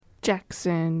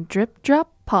Jackson Drip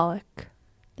Drop Pollock.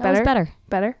 That was better.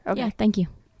 Better? Okay. Yeah, thank you.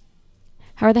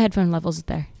 How are the headphone levels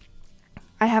there?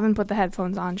 I haven't put the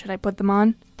headphones on. Should I put them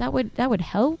on? That would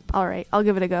help. All right, I'll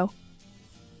give it a go.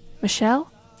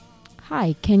 Michelle?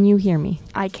 Hi, can you hear me?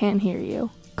 I can't hear you.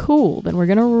 Cool, then we're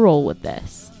gonna roll with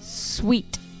this.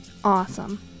 Sweet.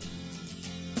 Awesome.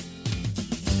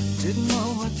 Didn't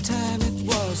know what time it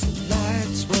was, the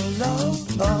lights were low.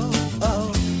 Oh,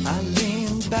 oh. I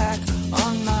leaned back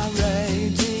on my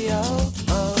radio.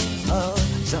 Oh, oh.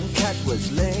 Some cat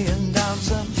was laying down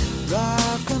some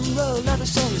rock and roll, not a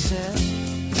soul said.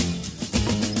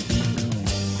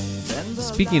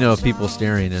 Speaking of people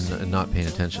staring and not paying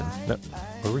attention.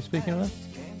 Were we speaking of that?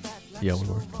 Yeah, we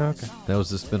were. Oh, okay. That was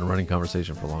just been a running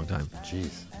conversation for a long time.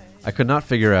 Jeez. I could not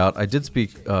figure out. I did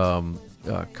speak.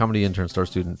 Comedy intern, star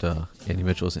student Andy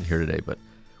Mitchell isn't here today, but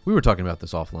we were talking about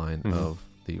this offline of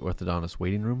the orthodontist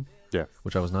waiting room. Yeah.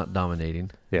 Which I was not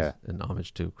dominating. Yeah. In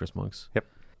homage to Chris Monks. Yep.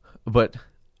 But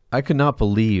I could not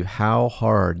believe how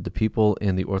hard the people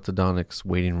in the orthodontics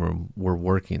waiting room were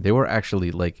working. They were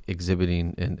actually like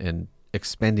exhibiting and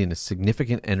expending a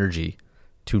significant energy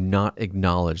to not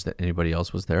acknowledge that anybody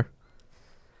else was there.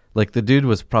 Like the dude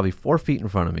was probably 4 feet in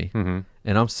front of me,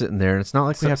 and I'm sitting there, and it's not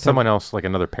like we have someone else, like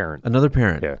another parent. Another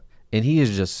parent. Yeah. And he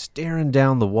is just staring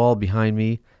down the wall behind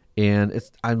me, and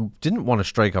I didn't want to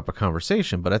strike up a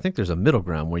conversation, but I think there's a middle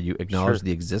ground where you acknowledge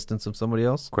the existence of somebody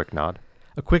else. Quick nod.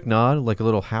 A quick nod, like a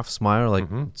little half smile, like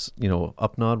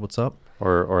up nod, what's up?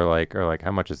 Or like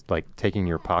how much is like taking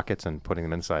your pockets and putting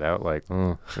them inside out, like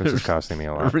this is costing me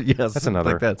a lot. Yes, that's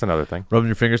another. like that. That's another thing. Rubbing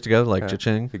your fingers together, like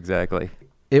cha-ching. Exactly.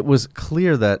 It was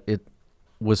clear that it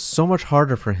was so much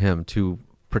harder for him to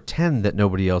pretend that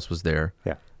nobody else was there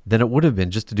than it would have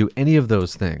been just to do any of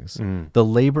those things. The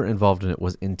labor involved in it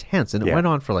was intense, and it went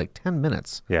on for like 10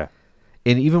 minutes. Yeah.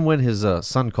 And even when his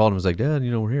son called him, was like, "Dad,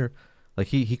 we're here." Like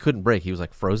he couldn't break. He was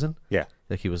like frozen. Yeah.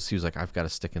 Like he was like, I've got to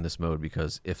stick in this mode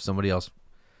because if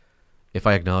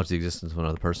I acknowledge the existence of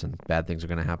another person, bad things are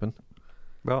going to happen.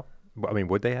 Well, I mean,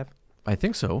 would they have? I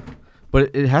think so.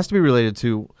 But it has to be related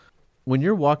to when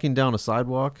you're walking down a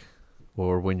sidewalk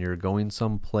or when you're going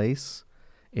someplace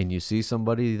and you see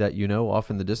somebody that you know off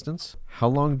in the distance, how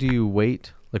long do you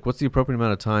wait? Like, what's the appropriate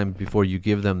amount of time before you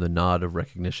give them the nod of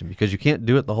recognition? Because you can't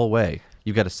do it the whole way.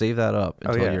 You've got to save that up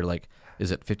until you're like, is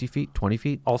it 50 feet, 20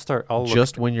 feet? I'll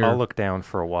look down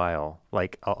for a while.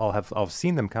 Like I've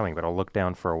seen them coming, but I'll look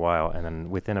down for a while, and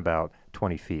then within about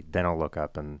 20 feet, then I'll look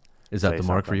up and. Is that the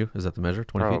mark for you? Is that the measure?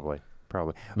 20 feet?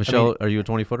 Probably. Michelle, are you a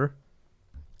 20-footer?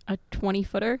 A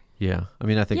 20-footer? Yeah. I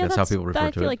mean, I think that's how people refer to it.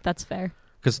 I feel like that's fair.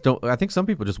 Because I think some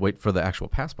people just wait for the actual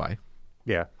pass by.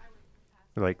 Yeah.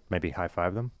 Like maybe high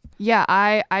five them? Yeah,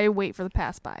 I wait for the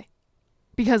pass by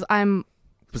because I'm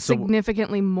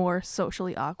significantly more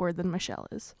socially awkward than Michelle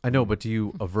is. I know, but do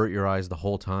you avert your eyes the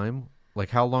whole time?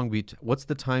 Like how long what's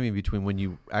the timing between when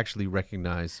you actually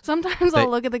recognize? Sometimes I'll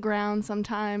look at the ground.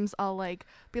 Sometimes I'll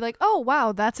be like, oh,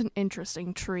 wow, that's an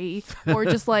interesting tree. Or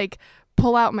just like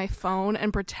pull out my phone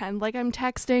and pretend like I'm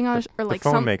texting. Or like the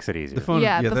phone makes it easier. The phone,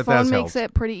 the phone makes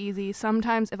it pretty easy.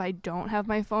 Sometimes if I don't have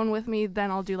my phone with me,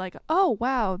 then I'll do like, oh,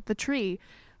 wow, the tree.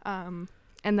 And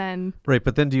then. Right.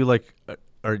 But then do you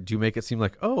or do you make it seem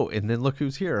like, oh, and then look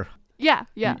who's here? Yeah.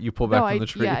 You pull back from the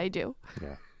tree. Yeah, I do.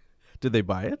 Yeah. Did they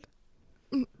buy it?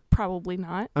 Probably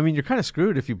not. I mean, you're kind of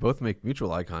screwed if you both make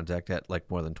mutual eye contact at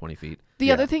like more than 20 feet. The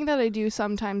other thing that I do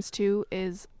sometimes too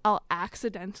is I'll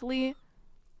accidentally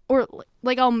or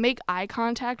like I'll make eye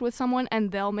contact with someone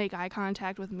and they'll make eye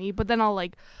contact with me, but then I'll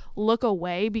like look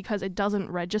away because it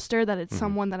doesn't register that it's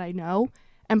someone that I know.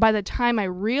 And by the time I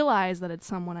realize that it's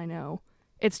someone I know,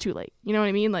 it's too late. You know what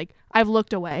I mean? Like I've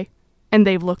looked away and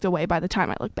they've looked away by the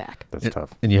time I look back. That's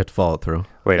tough. And you have to follow it through.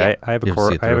 Wait, Yeah. I have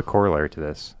a corollary to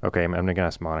this. Okay, I'm going to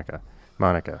ask Monica.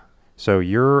 Monica, so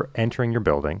you're entering your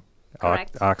building,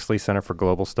 Oxley Center for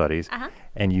Global Studies,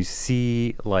 and you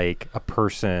see like a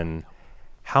person.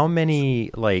 How many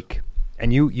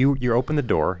and you open the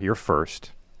door, you're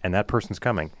first, and that person's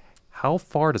coming. How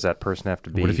far does that person have to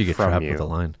be? What if you get from trapped you? with a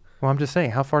line? Well, I'm just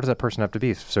saying, how far does that person have to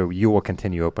be so you will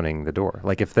continue opening the door?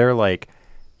 Like if they're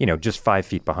just 5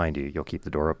 feet behind you, you'll keep the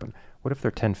door open. What if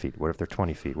they're 10 feet? What if they're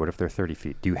 20 feet? What if they're 30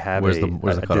 feet? Do you have where's the a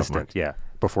cutoff distance? mark? Yeah,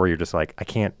 before you're just like, I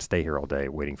can't stay here all day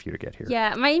waiting for you to get here.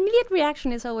 Yeah, my immediate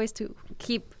reaction is always to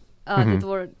keep the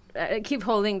door, keep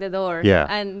holding the door. Yeah.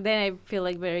 And then I feel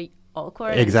like very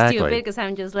awkward Exactly. and stupid because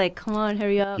I'm just like, come on,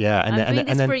 hurry up. Yeah, I'm doing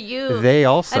this then for you. they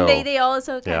also and they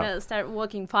also kind Yeah. of start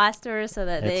walking faster so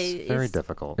that it's very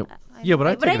difficult. Yeah, but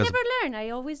I but I think it as- never learn. I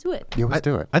always do it. You always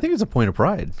do it. I think it's a point of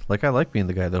pride. Like I like being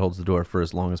the guy that holds the door for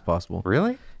as long as possible.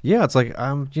 Really? Yeah, it's like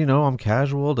I'm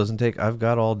casual. Doesn't take. I've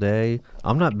got all day.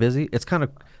 I'm not busy. It's kind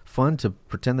of fun to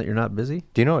pretend that you're not busy.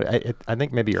 Do you know what? I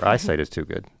think maybe your eyesight is too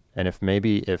good. And if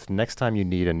next time you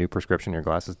need a new prescription in your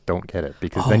glasses, don't get it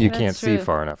because then you That's can't see true.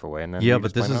 far enough away. And then Yeah, you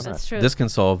but just blame it on That's that. true. this can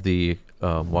solve the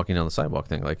walking down the sidewalk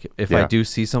thing. Like if I Yeah. do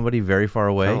see somebody very far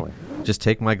away, Totally. just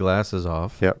take my glasses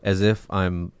off Yep. as if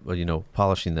I'm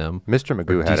polishing them. Mr.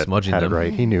 Magoo had de-smudging it them.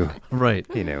 right. He knew. Right.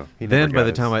 He knew. He Then never by got the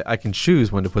his- time I can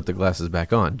choose when to put the glasses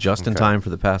back on, just in Okay. time for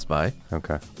the pass by,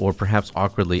 Okay. or perhaps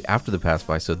awkwardly after the pass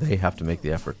by, so they have to make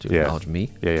the effort to Yeah. acknowledge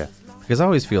me. Yeah. Because I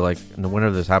always feel like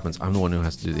whenever this happens, I'm the one who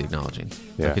has to do the acknowledging.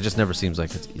 Yeah. Like it just never seems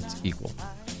like it's equal.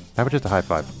 How about just a high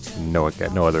five? No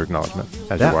other acknowledgement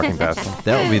as That- you're walking past them.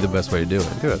 That would be the best way to do it.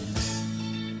 Do it.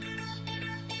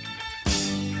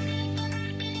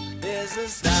 There's a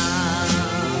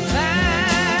starman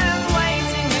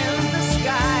waiting in the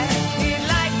sky. He'd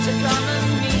like to come and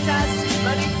meet us,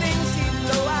 but he thinks he'd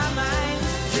blow our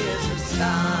minds. There's a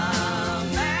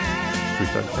starman. Should we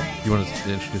start the show? You want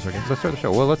to introduce our guest? Let's start the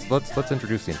show. Well, let's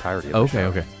introduce the entirety of the Okay, show.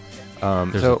 okay.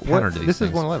 There's So a pattern to these this is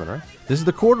things. 111, right? This is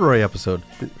the corduroy episode.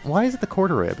 Why is it the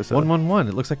corduroy episode? 111.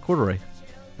 It looks like corduroy.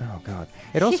 Oh God!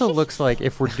 It also looks like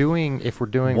if we're doing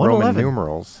Roman 111.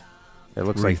 numerals, it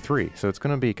looks Three. like 3. So it's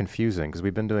going to be confusing because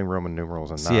we've been doing Roman numerals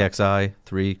and not. CXI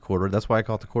 3 corduroy. That's why I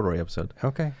call it the corduroy episode.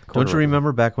 Okay. Don't you corduroy.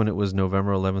 remember back when it was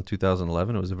November 11th,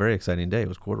 2011? It was a very exciting day. It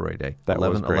was corduroy day. That was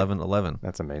 11, great. 11, 11.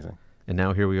 That's amazing. And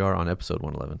now here we are on episode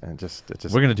 111. And it just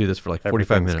We're going to do this for like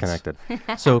 45 everything's minutes.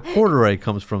 connected. So corduroy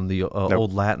comes from the Nope.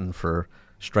 old Latin for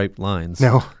striped lines.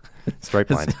 No,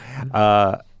 stripe lines.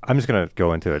 I'm just going to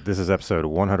go into it. This is episode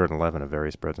 111 of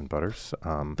Various Breads and Butters.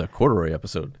 The corduroy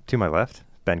episode. To my left,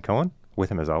 Ben Cohen. With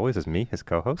him, as always, is me, his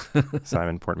co-host,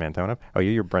 Simon Portmantona. Oh,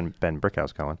 you're Ben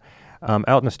Brickhouse Cohen.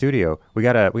 Out in the studio, we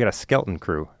got a skeleton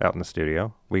crew out in the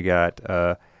studio. We got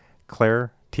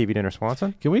Claire TV Dinner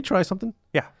Swanson. Can we try something?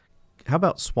 Yeah. How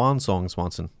about Swan Song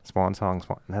Swanson? Swan.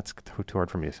 That's too hard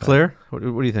for me to say. Claire, what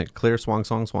do you think? Claire Swan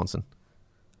Song Swanson.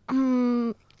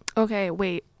 Okay,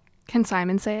 wait. Can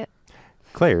Simon say it?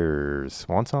 Claire's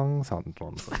Swan. Nope.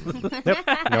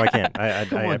 No, I can't. I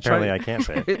Come on, try apparently it. I can't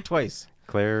say it. It twice.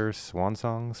 Claire's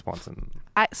Swanson.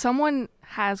 Someone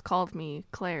has called me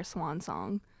Claire Swan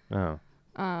Song. Oh,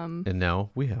 And now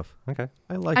we have. okay.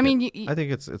 I like I it. mean, I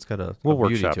think it's got a We'll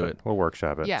beauty workshop to it. it. We'll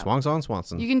workshop it. Yeah. Swan Song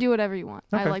Swanson. you can do whatever you want.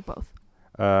 I Okay. like both.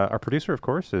 Our producer, of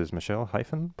course, is Michelle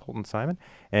Polton Simon,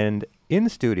 and in the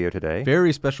studio today,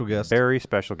 Very special guest. very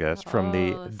special guest from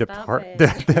the Oh,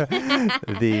 stop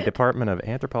the Department of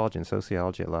Anthropology and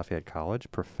Sociology at Lafayette College,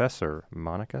 Professor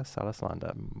Monica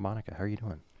Salaslanda. Monica, how are you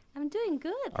doing? I'm doing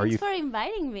good. Are you Thanks for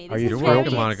inviting me. are This you is thrilled,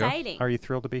 very Monica? exciting. Are you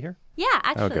thrilled to be here? Yeah,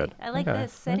 actually. good. I like Okay.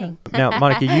 this setting. Now,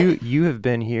 Monica, you have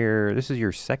been here. This is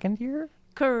your second year.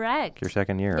 Correct. Your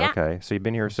second year. Yeah. Okay, so you've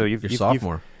been here. So you've Your you've-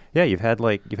 sophomore. You've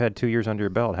had 2 years under your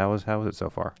belt. How is it so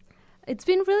far? It's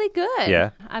been really good.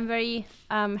 Yeah. I'm very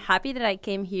happy that I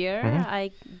came here. Mhm.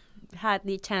 I had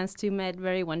the chance to meet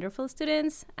very wonderful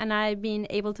students, and I've been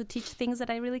able to teach things that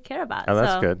I really care about. Oh,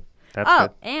 that's So- good. That's oh,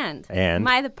 good. and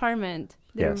my department,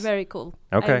 they're Yes. very cool.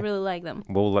 Okay. I really like them.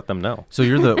 We'll let them know. So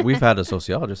we've had a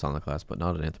sociologist on the class, but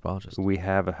not an anthropologist. We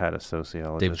have had a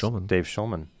sociologist. Shulman. Dave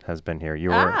Shulman has been here.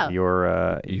 Oh.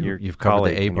 Your You've covered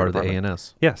colleague the A in part your of the department.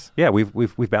 ANS. Yes. Yeah.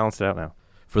 We've balanced it out now.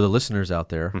 For the listeners out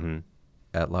there, Mm-hmm.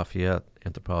 at Lafayette,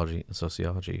 anthropology and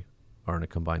sociology are in a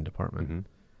combined department. Mm-hmm.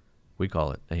 We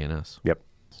call it ANS. Yep.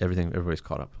 Everybody's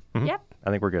caught up. Mhm. Yep. I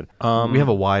think we're good. We have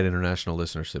a wide international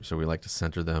listenership, so we like to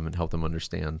center them and help them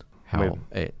understand how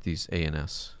Wait. these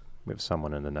ANS. We have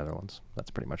someone in the Netherlands. That's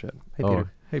pretty much it. Hey, Oh,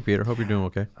 Peter. hey Peter, hope you're doing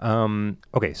okay.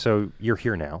 Okay, so you're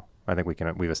here now. I think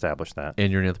we've established that.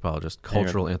 And you're an anthropologist,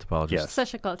 cultural anthropologist. Yes.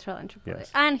 Sociocultural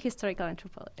anthropologist Yes. and historical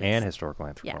anthropologist. And historical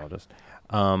anthropologist.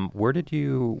 Where did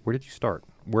you start?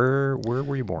 Where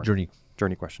were you born?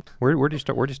 Journey question. Where did you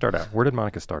start? Where did you start out? Where did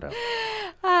Monica start out?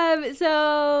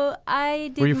 So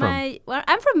I did Where you from? Well,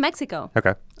 I'm from Mexico.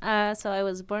 Okay. So I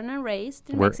was born and raised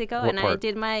in Where- Mexico, what and I part?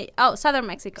 did southern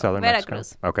Mexico, Southern Veracruz.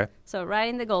 Mexico. Okay. So right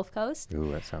in the Gulf Coast.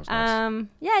 Ooh, that sounds nice.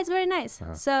 Yeah, it's very nice.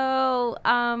 Uh-huh. So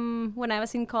when I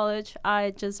was in college,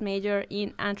 I just majored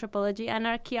in anthropology and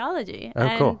archaeology. Oh,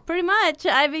 and cool. pretty much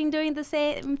I've been doing the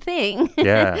same thing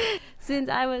Yeah. since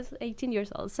I was 18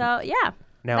 years old. So yeah,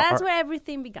 Now, that's where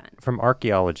everything began. from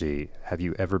archaeology, have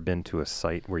you ever been to a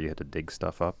site where you had to dig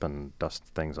stuff up and dust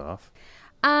things off?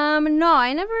 No,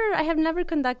 I have never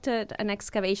conducted an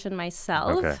excavation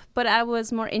myself, Okay. but I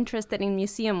was more interested in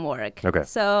museum work. Okay.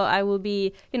 So I will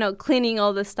be, cleaning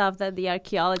all the stuff that the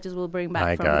archaeologists will bring back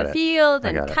I from got the it. field I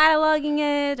and got it. cataloging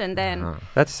it, and then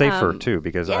That's safer Um, too,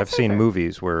 because yeah, I've it's seen safer.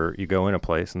 movies where you go in a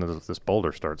place and this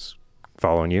boulder starts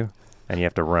following you, and you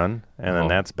have to run, and then Oh.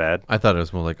 that's bad. I thought it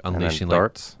was more like And then unleashing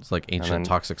darts. It's like ancient then-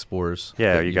 toxic spores.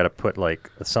 Yeah, that you got to put like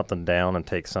something down and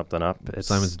take something up. It's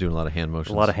Simon's doing a lot of hand a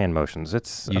motions. lot of hand motions.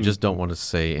 It's You just don't want to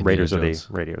say Indiana Raiders of Jones.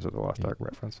 the Lost Ark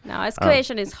reference. no,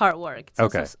 excavation is hard work. It's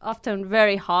Okay. also often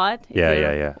very hot. if Yeah,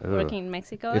 you're yeah. Ugh. Working in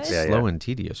Mexico, It's Yeah, slow yeah. and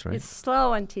tedious, right? it's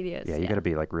slow and tedious. Yeah, you got to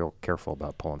be like real careful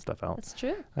about pulling stuff out. That's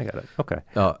true. I got it. Okay.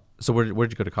 So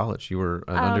where'd you go to college? You were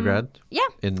an undergrad Yeah.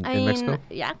 in Mexico?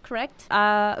 Yeah, correct.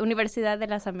 Universidad de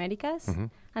las Américas, Mm-hmm.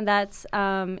 and that's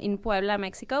in Puebla,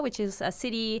 Mexico, which is a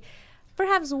city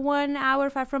perhaps 1 hour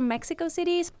far from Mexico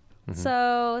City. Mm-hmm.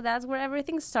 So that's where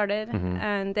everything started.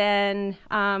 And then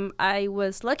I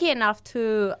was lucky enough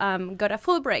to got a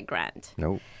Fulbright grant.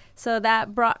 No. So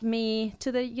that brought me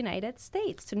to the United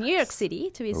States, to New York City,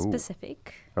 to be Ooh.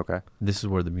 specific. Okay. This is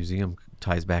where the museum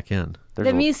ties back in. There's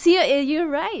The a- museum, you're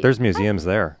right. There's museums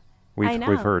there. I know.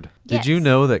 We've heard. Did you Yes.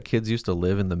 know that kids used to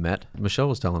live in the Met? Michelle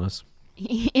was telling us.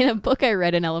 In a book I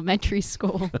read in elementary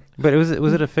school. But was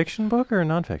it a fiction book or a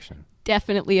nonfiction?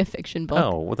 Definitely a fiction book.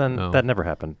 Oh, well then Oh. that never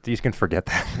happened. You can forget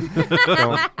that.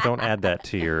 don't add that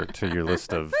to your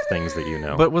list of things that you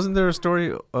know. But wasn't there a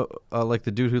story like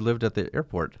the dude who lived at the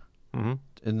airport Mhm.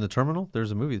 in the terminal?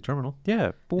 There's a movie, The Terminal.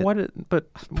 Yeah, but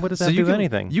Yeah. what does So that you do can,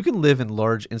 anything? You can live in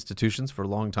large institutions for a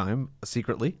long time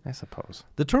secretly. I suppose.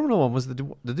 The terminal one was the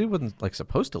dude wasn't like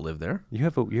supposed to live there. You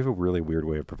have a really weird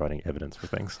way of providing evidence for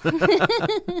things.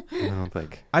 I don't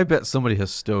think I bet somebody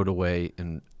has stowed away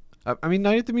in. I mean,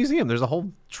 Night at the Museum. There's a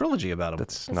whole trilogy about him.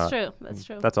 that's That's not true. That's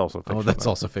true. That's also fiction. Oh, that's though.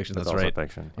 also fiction. That's also right.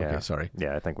 fiction. Yeah. Okay, sorry.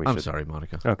 Yeah, I think we I'm should. sorry,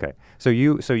 Monica. Okay. So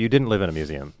you didn't live in a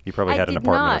museum. You probably I had an did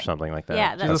apartment or not. something like that.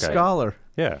 Yeah, She's that's a okay. scholar.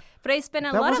 Yeah. But I spent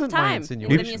a That lot of wasn't my time in the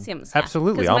insinuation. museums.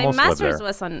 Absolutely, Because my almost lived master's there.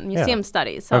 was on museum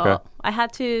studies. So Okay. I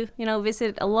had to,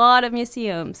 visit a lot of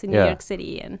museums in New Yeah. York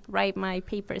City and write my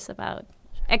papers about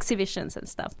exhibitions and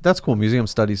stuff. That's cool. Museum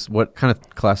studies. What kind of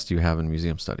class do you have in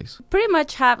museum studies? Pretty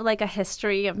much have like a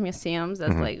history of museums.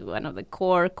 That's Mm-hmm. like one of the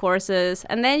core courses.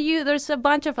 And then there's a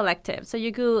bunch of electives. So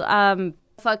you could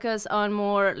focus on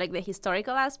more like the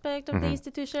historical aspect of the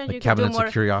institution. Like you could do cabinets more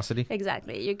of curiosity.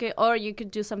 Exactly. You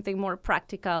could do something more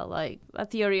practical, like a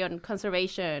theory on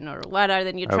conservation, or what are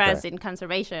the new trends in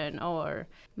conservation, or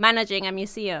managing a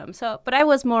museum. So, but I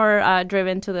was more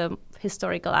driven to the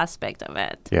historical aspect of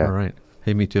it. Yeah. All right.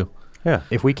 Hey, me too. Yeah.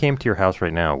 If we came to your house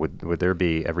right now, would there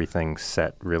be everything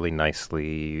set really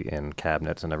nicely in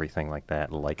cabinets and everything like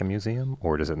that, like a museum,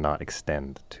 or does it not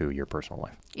extend to your personal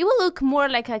life? It will look more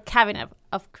like a cabinet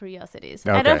of curiosities.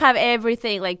 I Okay. don't have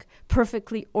everything like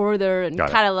perfectly ordered and Got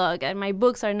it. cataloged, and my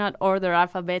books are not ordered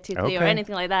alphabetically or Okay.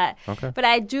 anything like that. Okay. But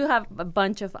I do have a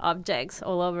bunch of objects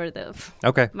all over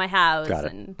Okay. my house Got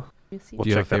it. and museum. We'll Do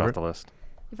you check have a that off favorite? the list.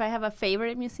 If I have a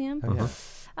favorite museum, Yeah.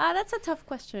 that's a tough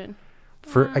question.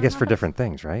 I guess for different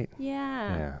things, right?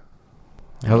 Yeah.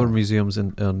 Yeah. How are museums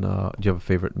do you have a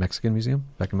favorite Mexican museum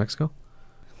back in Mexico?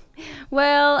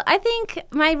 Well, I think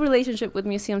my relationship with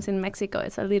museums in Mexico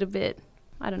is a little bit,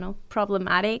 I don't know,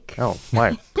 problematic. Oh,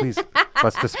 why? Please,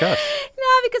 let's discuss. No,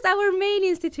 because our main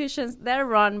institutions, they're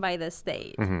run by the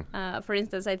state. For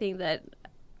instance, I think that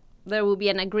there will be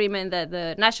an agreement that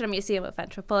the National Museum of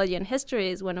Anthropology and History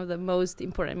is one of the most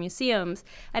important museums.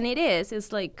 And it is.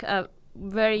 It's like a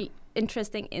very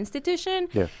interesting institution.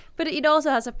 Yeah. But it also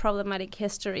has a problematic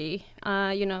history.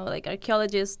 Like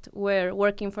archaeologists were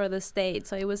working for the state.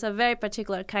 So it was a very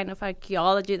particular kind of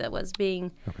archaeology that was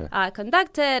being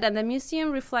conducted. And the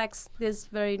museum reflects this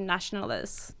very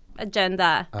nationalist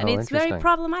agenda. And Oh, it's very interesting.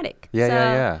 problematic. Yeah, So,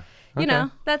 yeah. You Okay.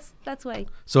 know, that's why.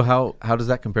 So how does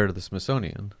that compare to the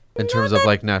Smithsonian in terms of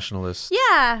like nationalist?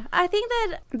 Yeah, I think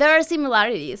that there are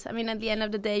similarities. I mean, at the end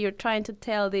of the day, you're trying to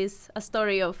tell a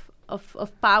story of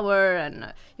power,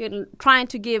 and you're trying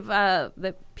to give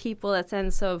the people a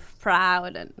sense of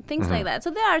proud and things like that.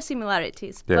 So there are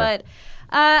similarities. Yeah. But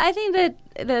I think that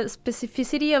the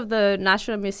specificity of the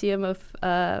National Museum of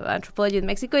Anthropology in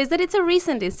Mexico is that it's a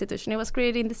recent institution. It was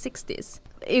created in the 60s.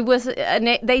 It was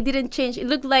they didn't change. It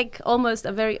looked like almost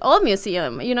a very old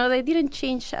museum. They didn't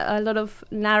change a lot of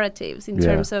narratives in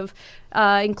terms of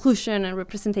inclusion and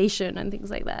representation and things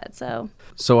like that. So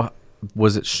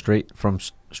was it straight from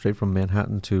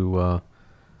Manhattan to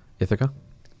Ithaca?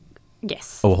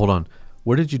 Yes. Oh, hold on.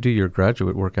 Where did you do your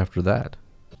graduate work after that?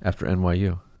 After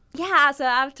NYU? Yeah, so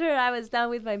after I was done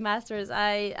with my master's,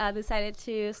 I decided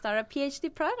to start a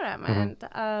PhD program, and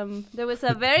there was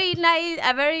a very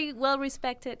very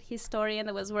well-respected historian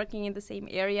that was working in the same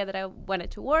area that I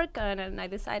wanted to work on, and I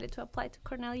decided to apply to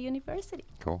Cornell University.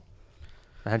 Cool.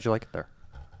 How'd you like it there?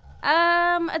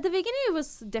 At the beginning, it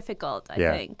was difficult. I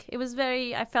Yeah. think it was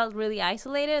I felt really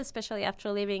isolated, especially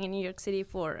after living in New York City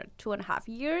for 2.5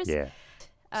 years. Yeah.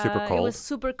 Super It cold. was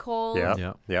super cold. Yeah.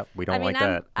 Yeah. Yeah. We don't like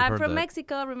I'm, that. I'm heard from that.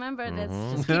 Mexico. Remember, let's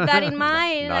just keep that in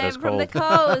mind. Not I'm as from the cold.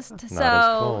 coast, Not as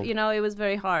so cold. it was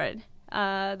very hard.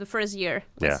 The first year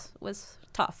Yeah. was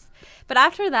tough, but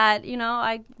after that,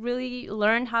 I really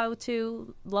learned how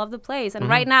to love the place. And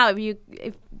right now,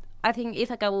 if I think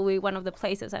Ithaca will be one of the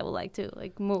places I would like to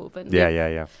move and Yeah. live. Yeah.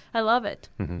 Yeah. I love it.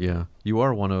 Yeah. You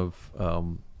are one of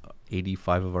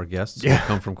 85 of our guests Yeah. who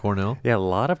come from Cornell. Yeah. A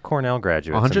lot of Cornell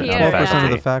graduates. and 112% of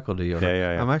faculty. the faculty are.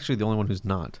 Yeah. I'm actually the only one who's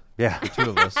not. Yeah. The two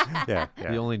of us. Yeah.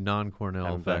 Yeah. The only non-Cornell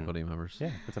Haven't been. faculty members.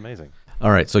 Yeah. It's amazing. All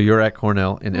right. So you're at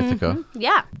Cornell in Ithaca.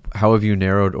 Yeah. How have you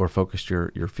narrowed or focused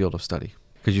your field of study?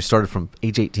 Because you started from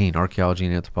age 18, archaeology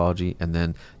and anthropology, and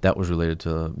then that was related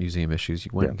to museum issues.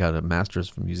 You went and got a master's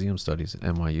from museum studies at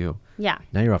NYU. Yeah.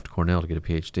 Now you're off to Cornell to get a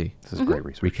PhD. This is great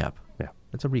research. Recap. Yeah.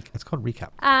 It's called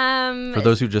recap. Um, For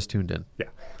those who just tuned in. Yeah.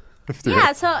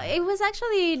 Yeah, so it was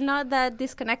actually not that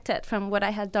disconnected from what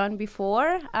I had done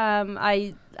before.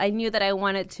 I knew that I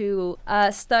wanted to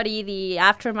study the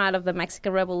aftermath of the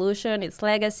Mexican Revolution, its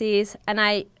legacies,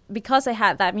 and because I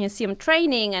had that museum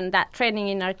training and that training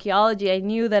in archaeology, I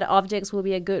knew that objects would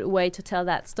be a good way to tell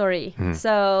that story.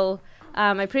 So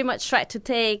I pretty much tried to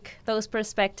take those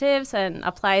perspectives and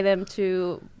apply them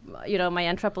to, my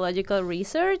anthropological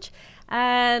research.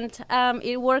 And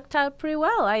it worked out pretty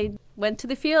well. I went to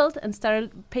the field and started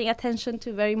paying attention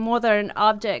to very modern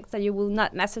objects that you will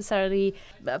not necessarily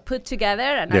put together.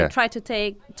 And I tried to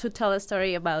tell a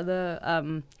story about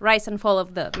the rise and fall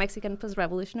of the Mexican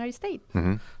post-revolutionary state.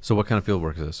 So what kind of field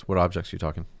work is this? What objects are you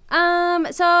talking?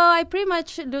 So I pretty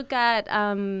much look at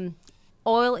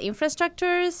oil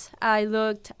infrastructures. I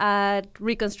looked at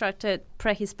reconstructed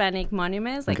pre-Hispanic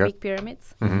monuments like big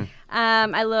pyramids.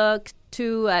 I looked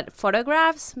at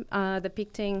photographs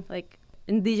depicting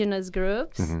indigenous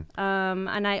groups,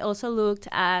 and I also looked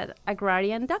at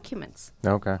agrarian documents.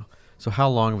 Okay. So how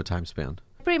long of a time span?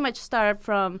 Pretty much started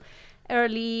from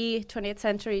early 20th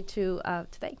century to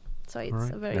today. So it's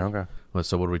a very Okay. Well,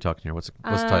 so what are we talking here? What's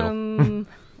the title?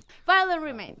 violent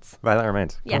remains. Violent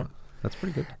remains. Yeah. Cool. That's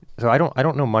pretty good. So I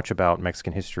don't know much about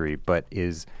Mexican history, but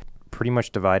is pretty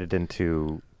much divided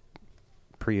into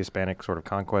pre-Hispanic sort of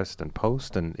conquest and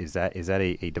post, and is that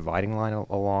a dividing line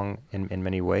along in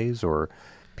many ways, or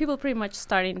People pretty much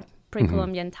start in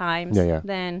pre-Columbian times. Yeah.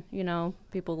 Then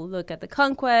people look at the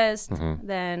conquest.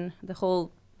 Then the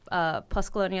whole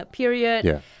post-colonial period.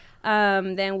 Yeah.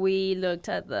 Then we looked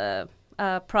at the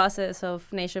process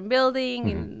of nation building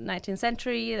in 19th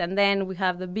century, and then we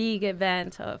have the big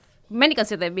event of many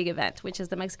consider a big event, which is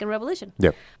the Mexican Revolution,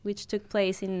 which took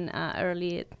place in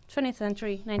early 20th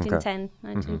century, 1910,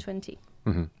 1920.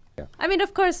 Yeah. I mean,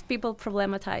 of course, people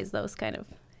problematize those kind of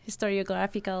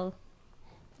historiographical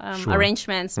Sure.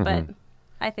 arrangements, but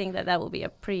I think that will be a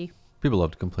pretty... People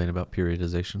love to complain about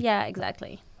periodization. Yeah,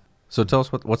 exactly. So tell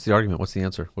us what's the argument? What's the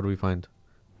answer? What do we find?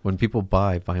 When people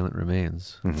buy violent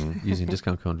remains using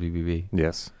discount code VBB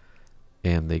Yes.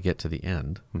 and they get to the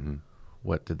end,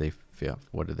 what did they feel?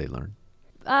 What did they learn?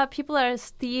 People are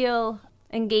still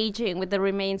engaging with the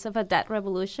remains of a dead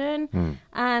revolution,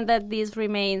 and that these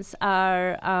remains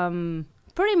are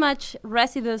pretty much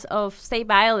residues of state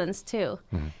violence too.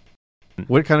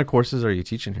 What kind of courses are you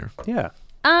teaching here? Yeah.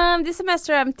 This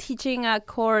semester I'm teaching a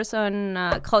course on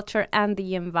culture and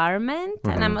the environment,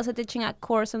 and I'm also teaching a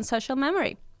course on social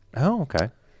memory. Oh, okay.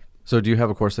 So do you have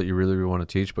a course that you really, really want to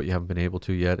teach, but you haven't been able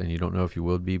to yet, and you don't know if you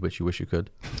will be, but you wish you could?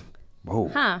 Whoa.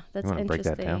 That's wanna break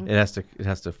that interesting. down? It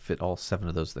has to fit all 7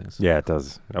 of those things. Yeah, it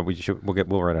does. We'll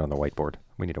write it on the whiteboard.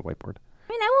 We need a whiteboard.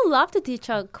 I mean, I would love to teach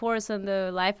a course on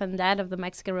the life and death of the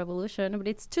Mexican Revolution, but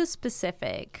it's too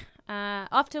specific.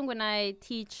 Often when I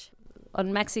teach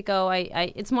on Mexico,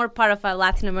 it's more part of a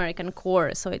Latin American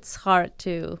course, so it's hard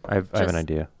to I have an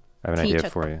idea. I have an teach idea a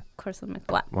for you. course on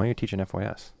what? Why don't you teach an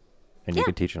FYS? And you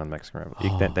can teach it on Mexican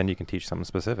Revolution. Then you can teach something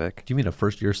specific. Do you mean a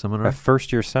first-year seminar? A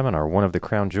first-year seminar, one of the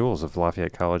crown jewels of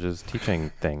Lafayette College's teaching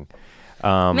thing.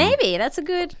 Maybe. That's a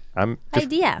good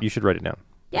idea. You should write it down.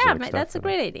 Yeah, that's a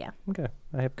great idea. Okay.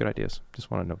 I have good ideas.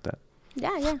 Just want to note that.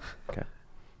 Yeah. Okay.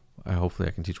 Hopefully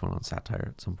I can teach one on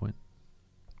satire at some point.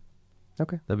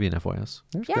 Okay. That'd be an FYS.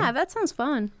 Yeah, that sounds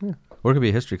fun. Or it could be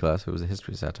a history class if it was a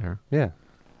history satire. Yeah.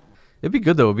 It'd be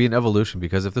good, though. It would be an evolution,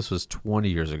 because if this was 20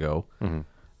 years ago,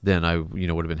 then I would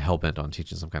have been hell bent on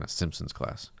teaching some kind of Simpsons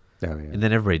class. Oh yeah. And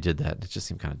then everybody did that. It just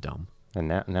seemed kind of dumb. And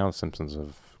now the Simpsons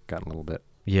have gotten a little bit.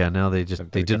 Yeah, now they They've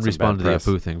didn't got some respond to bad the press.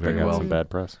 Apu thing very They got well. some bad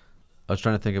press. I was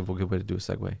trying to think of a good way to do a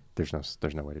segue. There's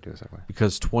no way to do a segue.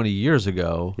 Because 20 years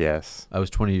ago, Yes. I was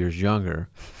 20 years younger.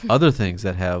 Other things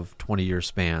that have 20-year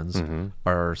spans Mm-hmm.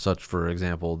 are such, for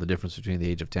example, the difference between the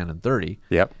age of 10 and 30,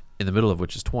 Yep. in the middle of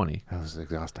which is 20. That was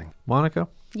exhausting. Monica,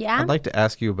 Yeah. I'd like to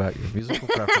ask you about your musical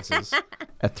preferences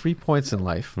at 3 points in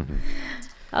life.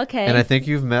 Okay. And I think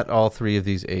you've met all 3 of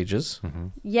these ages.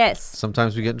 yes.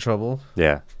 Sometimes we get in trouble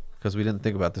Yeah. because we didn't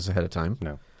think about this ahead of time.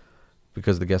 No.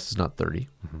 Because the guest is not 30.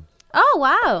 Oh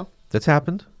wow. That's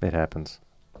happened, It happens.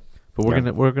 but we're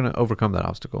Yeah. gonna overcome that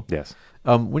obstacle. Yes.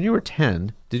 When you were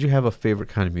 10, did you have a favorite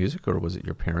kind of music, or was it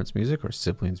your parents' music or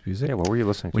siblings' music? Yeah. What were you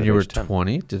listening to? When at you were age 10?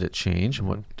 20, did it change, and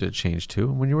what did it change to?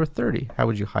 And when you were 30, how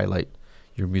would you highlight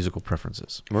your musical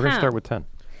preferences? We're gonna Huh. start with 10.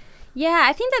 Yeah,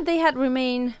 I think that they had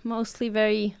remained mostly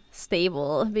very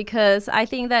stable because I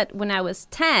think that when I was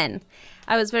 10,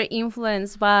 I was very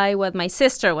influenced by what my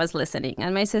sister was listening.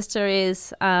 And my sister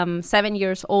is 7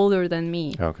 years older than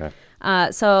me. Okay.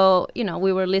 So,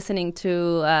 we were listening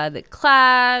to The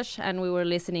Clash, and we were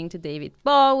listening to David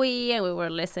Bowie, and we were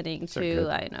listening So to,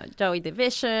 good. Joy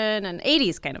Division and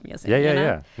 80s kind of music. Yeah. you Yeah. know?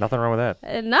 Yeah. Nothing wrong with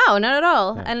that. No, not at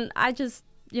all. Yeah. And I just,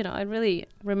 I really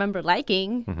remember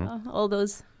liking all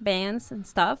those bands and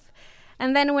stuff.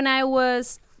 And then when I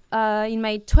was in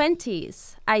my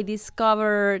 20s, I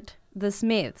discovered the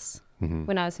Smiths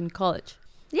when I was in college.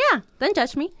 Yeah, don't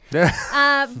judge me.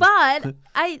 But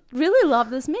I really love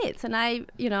the Smiths. And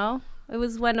it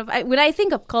was one of, when I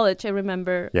think of college, I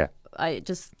remember, Yeah. I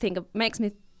just makes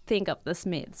me think of the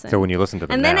Smiths. So when you listen to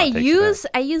them And then now, I it takes you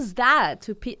back. use that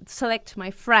to select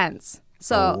my friends.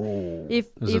 So if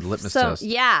It was a litmus so, test.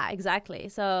 yeah, exactly.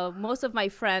 So most of my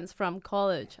friends from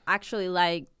college actually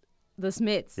like the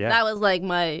Smiths. Yeah. That was like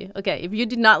if you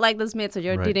did not like the Smiths or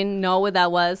you Right. didn't know what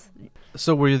that was.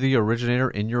 So were you the originator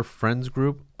in your friends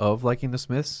group of liking the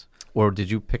Smiths, or did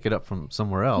you pick it up from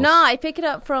somewhere else? No, I picked it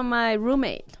up from my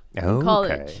roommate in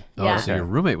college. Okay. Oh, Yeah. so your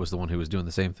roommate was the one who was doing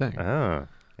the same thing. Oh.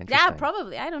 Yeah, Interesting.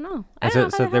 probably. I don't know. I And don't know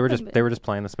so how that they were happened, they were just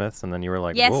playing the Smiths, and then you were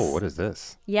like, Yes. "Whoa, what is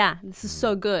this?" Yeah, this is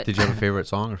so good. Did you have a favorite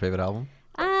song or favorite album?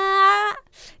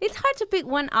 It's hard to pick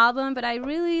one album, but I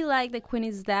really like The Queen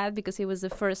Is Dead because it was the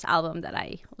first album that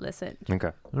I listened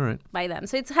Okay. All right. by them.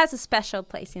 So it has a special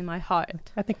place in my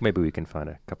heart. I think maybe we can find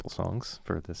a couple songs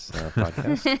for this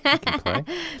podcast we can play.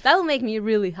 That will make me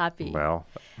really happy. Well,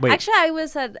 wait. Actually, I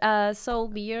was at Soul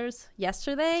Beers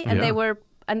yesterday, and Yeah.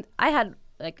 and I had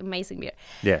like amazing beer.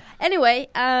 Yeah. Anyway,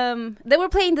 they were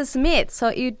playing the Smiths, so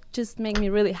it just made me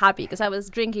really happy because I was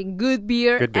drinking good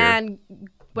beer, Good beer. and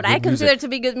what Good I consider music. to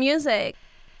be good music.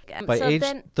 By So age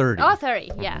then- 30. Oh,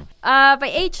 30, yeah. By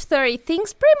age 30,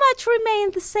 things pretty much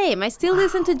remain the same. I still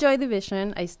listen to Joy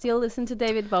Division. I still listen to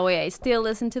David Bowie. I still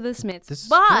listen to the Smiths. This is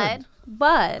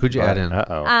But Who'd you add in?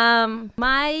 Uh-oh.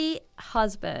 my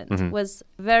husband Mm-hmm. was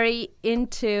very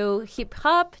into hip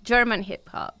hop, German hip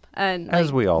hop, and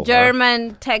As we all are.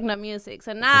 German techno music.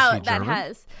 So now he that German?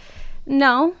 has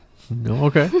no. No,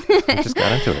 okay. We just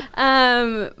got into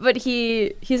it. But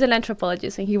he's an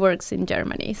anthropologist and he works in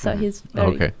Germany, so he's very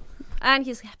Okay. and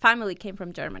his family came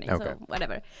from Germany, Okay. so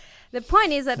whatever. The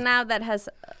point is that now that has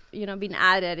been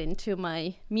added into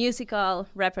my musical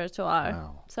repertoire.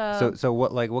 Wow. So So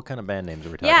what kind of band names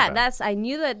are we talking yeah, about? I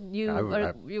knew that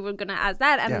you were gonna ask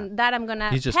that, and Yeah. that I'm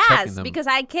gonna He's just checking pass them. because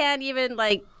I can't even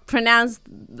pronounce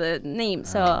the name,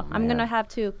 so I'm man. gonna have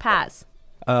to pass.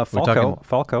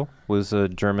 Falco was a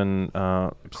German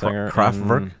singer.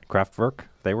 Kraftwerk? in Kraftwerk.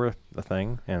 They were a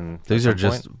thing, and These at are some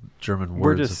just point- German we're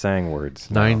words. just saying words.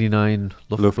 now. 99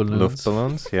 Luftballons.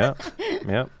 Luftballons. Yeah,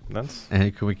 yeah. That's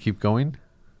And can we keep going?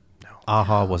 No.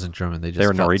 Aha wasn't German. They just they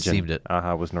were felt Norwegian. seemed it.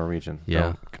 Aha was Norwegian. Yeah.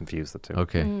 Don't confuse the two.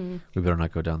 Okay. We better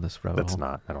not go down this rabbit That's hole.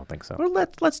 not. I don't think so. Well,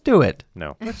 let's do it.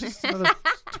 No. Just another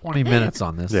 20 minutes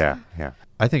on this. Yeah, yeah.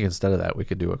 I think instead of that, we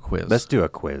could do a quiz. Let's do a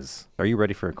quiz. Are you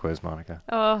ready for a quiz, Monica?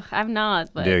 Oh, I'm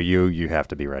not, but No, you have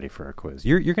to be ready for a quiz.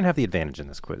 You're gonna have the advantage in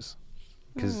this quiz.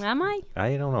 Because am I?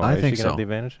 I don't know. I Is think she gonna so. have the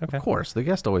advantage? Okay. Of course. The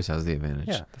guest always has the advantage.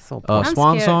 Yeah. That's the whole point. I'm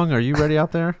Swan scared. Song, are you ready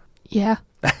out there? Yeah.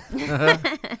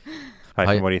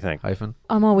 Hyphen, what do you think? Hyphen?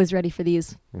 I'm always ready for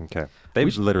these. Okay.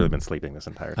 They've literally been sleeping this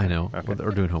entire time. I know. Okay.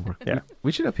 We're doing homework. Yeah.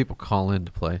 We should have people call in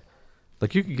to play.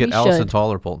 Like you could get We Allison should.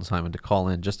 Tall or Bolton Simon to call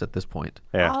in just at this point.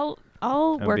 Yeah.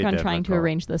 I'll That'd work be a on different trying to call.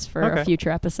 arrange this for Okay. a future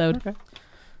episode. Okay.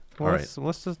 All Well, right.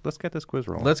 let's get this quiz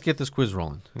rolling. Let's get this quiz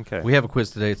rolling. Okay. We have a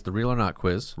quiz today. It's the real or not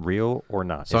quiz. Real or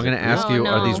not? So I'm Is going it to real? ask Oh, you,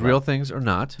 are no. these real things or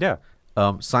not? Yeah.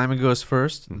 Simon goes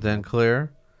first, then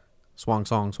Claire, Swang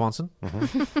Song Swanson.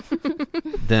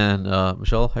 Then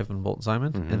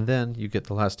Michelle-Bolton-Simon. And then you get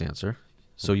the last answer.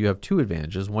 So you have two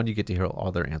advantages. One, you get to hear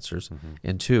all their answers.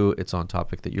 And two, it's on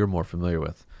topic that you're more familiar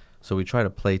with. So we try to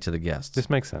play to the guests. This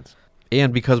makes sense.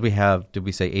 And because we have, did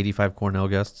we say 85 Cornell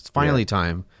guests? It's finally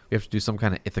time. We have to do some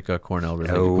kind of Ithaca Cornell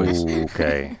related quiz.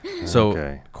 Okay.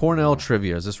 So Cornell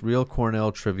trivia. Is this real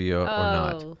Cornell trivia or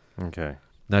not? Okay.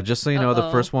 Now, just so you know,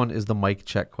 the first one is the mic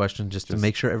check question, just to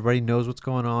make sure everybody knows what's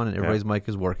going on and everybody's mic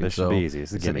is working. This should be easy.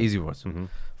 It's an easy one. Mm-hmm.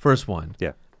 First one.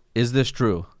 Yeah. Is this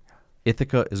true?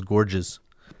 Ithaca is gorgeous.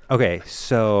 Okay,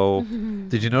 so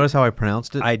Did you notice how I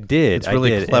pronounced it? I did. It's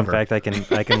really I did. clever. In fact,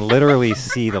 I can literally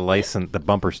see the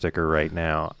bumper sticker right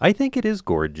now. I think it is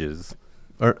gorgeous.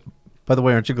 By the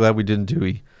way, aren't you glad we didn't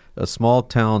do a small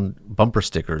town bumper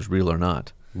stickers, real or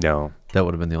not? No, That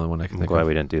would have been the only one I could I'm think glad of.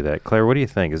 we didn't do that. Claire, what do you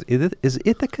think? Is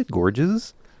Ithaca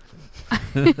gorgeous?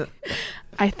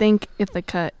 I think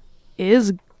Ithaca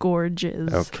is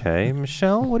gorgeous. Okay,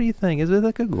 Michelle, what do you think? Is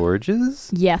Ithaca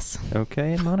gorgeous? Yes.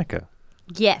 Okay, and Monica,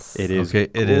 Yes. it is Okay,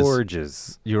 it is.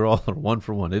 gorgeous. You're all 1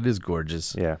 for 1. It is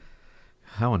gorgeous. Yeah,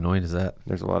 How annoying is that?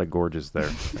 there's a lot of gorgeous there,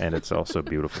 and it's also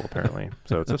beautiful apparently.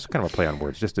 So it's just kind of a play on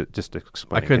words, just to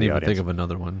explain. I couldn't to the even audience. think of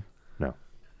another one.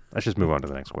 Let's just move on to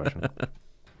the next question.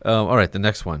 All right, the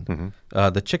next one.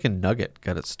 Mhm. The chicken nugget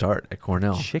got its start at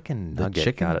Cornell. Chicken The nugget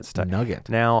chicken got it stuck. nugget.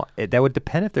 Now, that would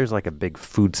depend if there's like a big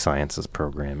food sciences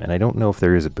program, and I don't know if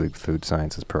there is a big food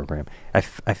sciences program. I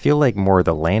feel like more of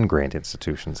the land-grant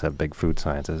institutions have big food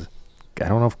sciences. I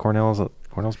don't know if Cornell's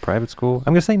private school.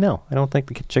 I'm going to say no. I don't think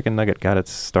the chicken nugget got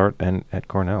its start at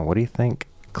Cornell. What do you think,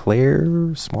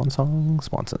 Claire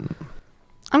Swanson?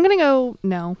 I'm going to go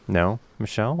no. No?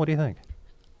 Michelle, what do you think?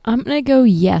 I'm going to go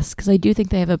yes, because I do think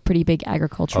they have a pretty big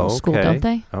agricultural school, Okay. don't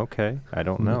they? Okay. I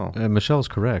don't know. Michelle's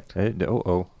correct What do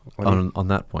you- on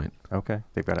that point. okay.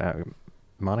 They've got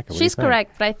Monica, what do you She's think?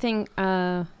 correct, but I think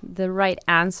the right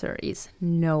answer is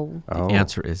no. Oh. The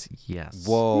answer is yes.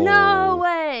 Whoa. No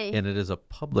way. And it is a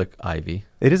public Ivy.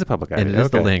 It is a public And Ivy. it is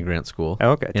the Okay. land grant school.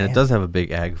 Okay. And Damn. it does have a big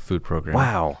ag food program.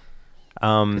 Wow.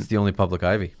 It's the only public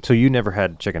Ivy. So you never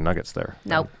had chicken nuggets there?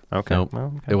 Nope. Okay. Nope.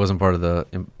 Well, okay. It wasn't part of the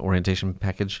orientation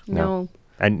package. No.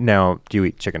 And now, do you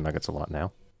eat chicken nuggets a lot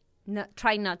now? No.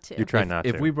 Try not to. You try not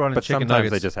if to. we brought in but chicken sometimes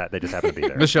nuggets, they just happen to be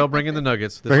there. Michelle, bring in the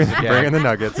nuggets. This bring is a gag. in the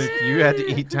nuggets. If you had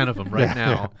to eat 10 of them right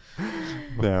now.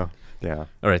 No. Yeah.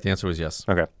 All right, the answer was yes.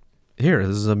 Okay. Here,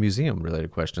 this is a museum-related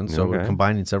question, so we're Okay.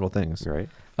 combining several things. You're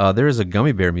right. There is a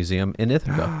gummy bear museum in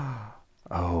Ithaca.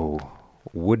 Oh,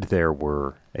 would there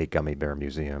were a gummy bear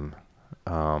museum?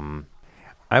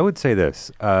 I would say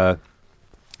this.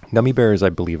 Gummy bears, I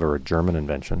believe, are a German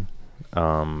invention,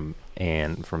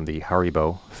 and from the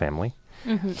Haribo family.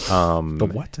 The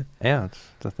what? Yeah,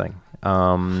 it's a thing.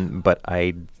 But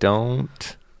I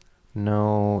don't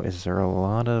know. Is there a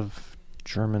lot of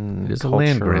German It is a culture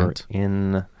land grant.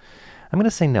 in? I'm going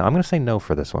to say no. I'm going to say no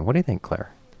for this one. What do you think,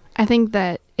 Claire? I think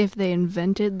that if they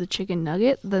invented the chicken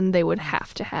nugget, then they would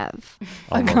have to have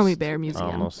a gummy Almost- bear museum.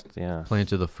 Almost, yeah. Playing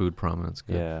to the food prominence.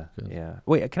 Good, Yeah, good. yeah.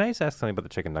 Wait, can I just ask something about the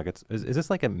chicken nuggets? Is this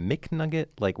like a McNugget,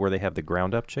 like where they have the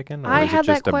ground up chicken? Or I is had it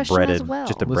just that question a breaded, as well.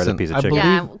 just a Listen, breaded piece of I chicken?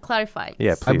 Yeah, believe- clarify.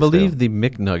 Yeah, I please believe do. the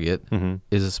McNugget Mm-hmm.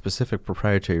 is a specific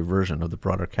proprietary version of the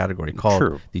broader category called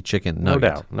True. the chicken No nugget.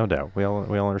 doubt, no doubt. We all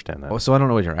understand that. Oh, so I don't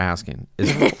know what you're asking.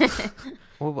 Is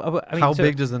Well, I mean, how so-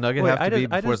 big does the nugget wait, have to I be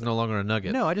just- I before it's just- no longer a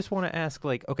nugget? No, I just want to ask,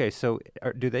 like, okay, so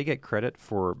do they get credit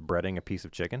for breading a piece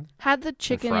of chicken? Had the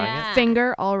chicken frying it?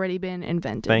 finger already been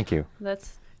invented? Thank you,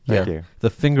 That's thank Yeah. you.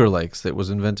 The Finger Lakes that was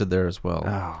invented there as well.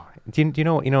 Oh, do you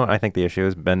know? You know, what I think the issue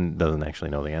is Ben doesn't actually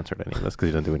know the answer to any of this because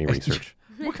he doesn't do any research.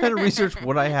 What kind of research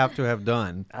would I have to have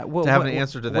done Well, to have an wh-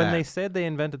 answer to that? When they said they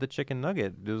invented the chicken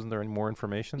nugget, isn't there any more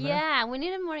information there? yeah. We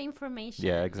needed more information.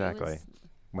 Yeah, It exactly. was-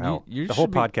 Wow, You the whole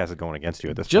should be- podcast is going against you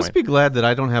at this Just point. be glad that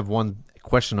I don't have one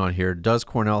question on here. Does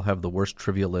Cornell have the worst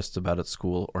trivia lists about its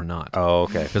school or not? Oh,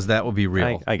 okay. Because that would be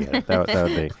real. I get it. That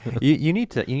would be. You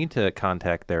need to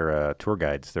contact their tour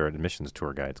guides, their admissions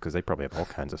tour guides, because they probably have all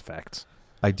kinds of facts.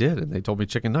 I did, and they told me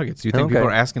chicken nuggets. Do you think Okay. people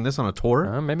are asking this on a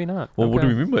tour? Maybe not. Well, what do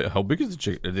Okay. you mean by how big is the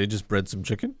chicken? They just bred some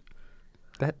chicken?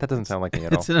 That doesn't sound like me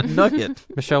at all. It's in a nugget.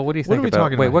 Michelle, what do you What think are we about?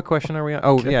 talking Wait, about? what question are we on?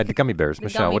 Oh, yeah, the gummy bears. the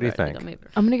Michelle, gummy what do you bear, the think? gummy bear.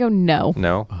 I'm going to go no.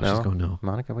 No, Oh, no. just go no.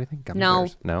 Monica, what do you think? Gummy No.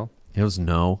 bears? No. It was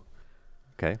no.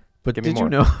 Okay. But Give me did you more.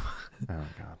 know Oh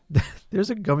God.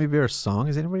 there's a gummy bear song?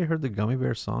 Has anybody heard the gummy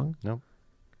bear song? No.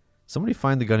 Somebody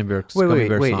find the gummy bear Wait,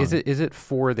 song. Is it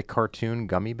for the cartoon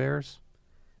gummy bears?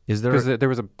 Is there? Because there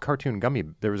was a cartoon in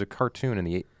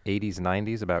the 80s,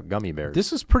 90s about gummy bears.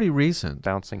 This is pretty recent.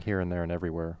 bouncing here and there and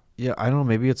everywhere. Yeah, I don't know.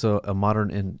 Maybe it's a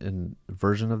modern in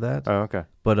version of that. Oh, okay.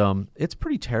 But it's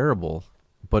pretty terrible.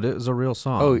 but it was a real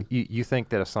song. Oh, you think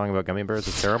that a song about gummy bears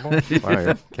is terrible?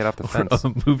 Wow, get off the fence.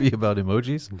 A movie about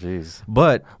emojis. Jeez.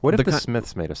 But What if the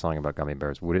Smiths made a song about gummy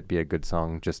bears? Would it be a good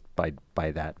song just by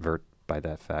that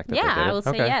fact? That they Yeah, did I it? would say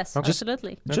Okay. yes, Okay.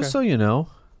 absolutely. Just Okay. so you know,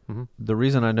 Mhm. the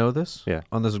reason I know this, Yeah.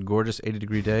 on this gorgeous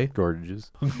 80-degree day,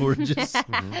 Gorgeous. gorgeous,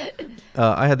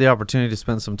 I had the opportunity to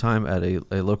spend some time at a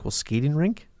local skating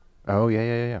rink. Oh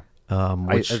yeah. A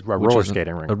Which roller was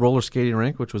skating rink. A roller skating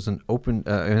rink, which was an open,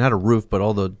 it had a roof, but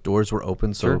all the doors were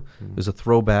open. So Sure. it was a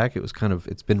throwback. It was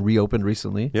it's been reopened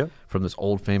recently Yep. from this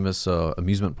old famous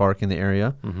amusement park in the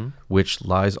area, Mm-hmm. which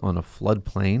lies on a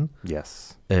floodplain.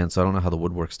 Yes. And so I don't know how the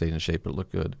woodwork stayed in shape, but it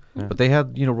looked good. Yeah. But they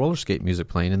had, roller skate music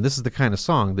playing, and this is the kind of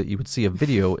song that you would see a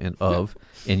video of,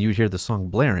 and you would hear the song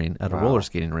blaring at a Wow. roller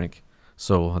skating rink.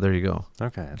 So there you go.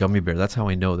 Okay. Gummy Bear. That's how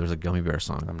I know there's a Gummy Bear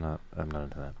song. I'm not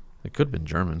into that. It could have been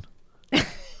German.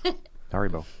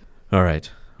 Haribo. All right.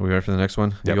 Are we ready for the next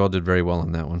one? Yep. You all did very well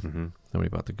on that one. Mm-hmm. Nobody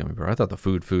about the Gummy Bear. I thought the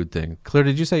food thing. Claire,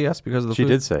 did you say yes because of the She food?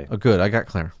 did say. Oh, good. I got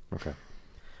Claire. Okay.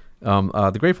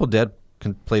 The Grateful Dead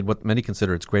played what many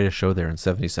consider its greatest show there in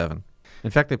 '77. In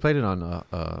fact, they played it on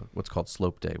what's called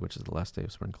Slope Day, which is the last day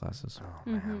of spring classes.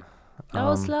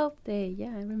 Oh, Slope Day. Yeah,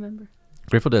 I remember.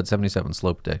 Grateful Dead '77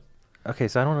 Slope Day. Okay,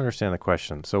 so I don't understand the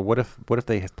question. So what if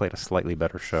they had played a slightly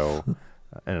better show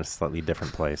in a slightly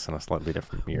different place in a slightly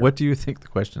different year? What do you think the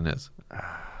question is?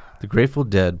 The Grateful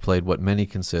Dead played what many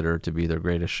consider to be their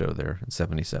greatest show there in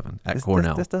 '77 at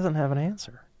Cornell. This doesn't have an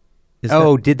answer. Is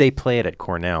Did they play it at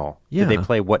Cornell? Yeah. Did they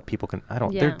play what people can? I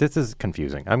don't. Yeah. This is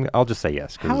confusing. I'll just say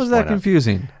yes. 'cause how is why that not?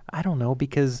 confusing? I don't know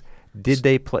because did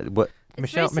they play what?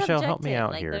 It's very Michelle, help me subjective,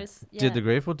 out like here. there's- yeah. Did the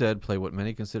Grateful Dead play what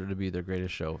many consider to be their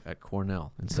greatest show at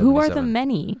Cornell in '77? Who are the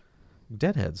many?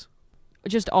 Deadheads,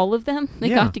 Just all of them? They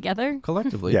Yeah. got together?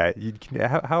 collectively.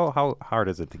 Yeah, how hard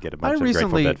is it to get a bunch of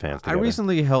Grateful Dead fans I together?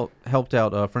 recently helped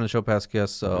out a friend of the show, past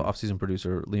guest, off-season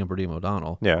producer Liam Berdim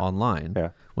O'Donnell online Yeah.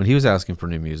 when he was asking for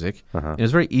new music. Uh-huh. And it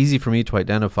was very easy for me to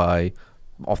identify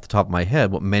off the top of my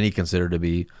head what many consider to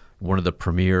be one of the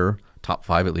premier top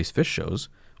 5 at least Fish shows,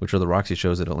 which are the Roxy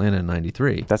shows at Atlanta in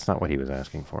 '93. That's not what he was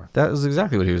asking for. That is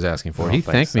exactly what he was asking for. I don't He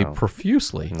think thanked me so.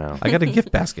 profusely. No. I got a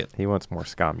gift basket. He wants more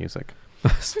ska music.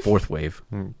 Fourth wave.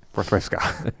 Fourth wave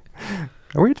ska.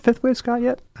 Are we at fifth wave ska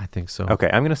yet? I think so. Okay,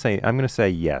 I'm gonna say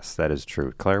yes. That is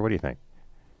true. Claire, what do you think?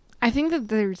 I think that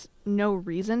there's no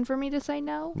reason for me to say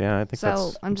no. Yeah, I think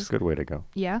So, I'm that's just- a good way to go.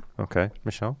 Yeah. Okay,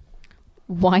 Michelle.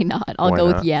 Why not? I'll Why go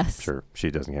not? with yes. Sure, she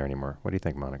doesn't care anymore. What do you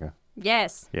think, Monica?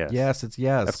 Yes. Yes. Yes, it's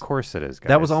yes. Of course it is, guys.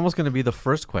 That was almost going to be the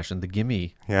first question, the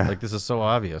gimme. Yeah. Like, this is so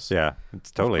obvious. Yeah,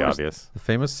 it's totally course. obvious. The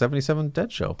famous '77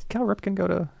 Dead show. Did Cal Ripken go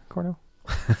to Cornell?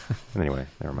 Anyway,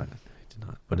 never mind. He did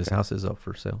not. But his house is up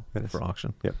for sale, It is. for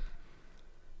auction. Yep.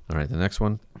 All right, the next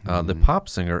one. The pop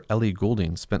singer Ellie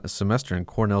Goulding spent a semester in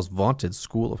Cornell's vaunted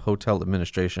School of Hotel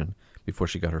Administration before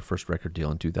she got her first record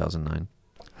deal in 2009.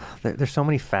 There's so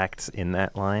many facts in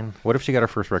that line. What if she got her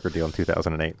first record deal in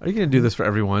 2008? Are you going to do this for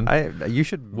everyone? You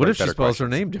should. What write if she better spells her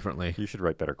questions. name differently? You should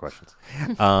write better questions.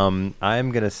 I'm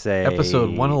gonna say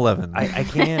Episode 111. I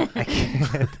can't.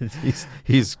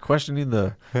 He's questioning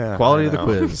the Yeah, quality I of the know.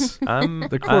 quiz. I'm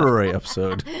The corduroy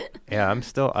episode. Yeah, I'm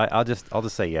still. I'll just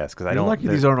say yes because I You're don't. lucky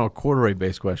these aren't all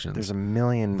corduroy-based questions. There's a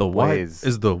million the ways. wide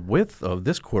is the width of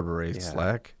this corduroy Yeah.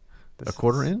 slack This a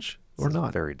quarter is- inch this or is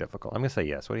not? Very difficult. I'm gonna say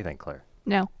yes. What do you think, Claire?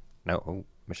 No. No. Oh,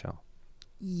 Michelle.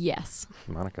 Yes.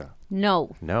 Monica.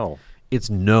 No. No.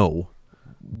 It's no.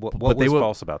 What But they was will-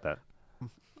 false about that?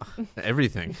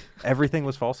 Everything. Everything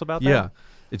was false about that. Yeah.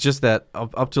 It's just that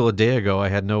up till a day ago, I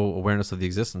had no awareness of the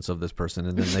existence of this person,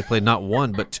 and then they played not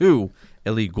one but 2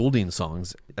 Ellie Goulding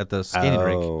songs at the skating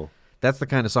rink. Oh. That's the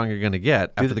kind of song you're going to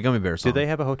get after the Gummy Bear song. Did they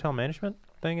have a hotel management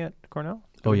thing at Cornell?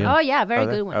 Oh yeah, Oh yeah, very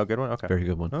they- good one. Oh, good one. Okay. very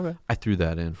good one. Okay. I threw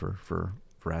that in for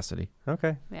veracity.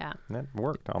 Okay. Yeah. That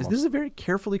worked almost. This is very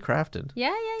carefully crafted. Yeah.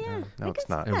 No, I it's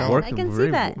can not. see It that. worked I can see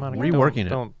very that. well. Monica, Yeah. Reworking it.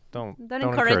 Don't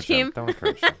encourage him. Don't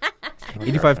encourage him. Don't 85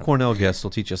 encourage him. Cornell guests will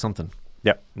teach you something.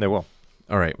 Yep, they will.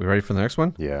 All right, we ready for the next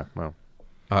one? Yeah. Well,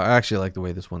 I actually like the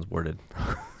way this one's worded.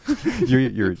 you're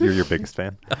your biggest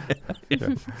fan.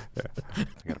 yeah. I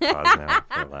gotta pause now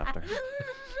for laughter.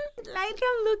 Like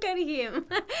him, look at him,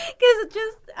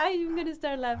 because I'm gonna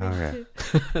start laughing Okay.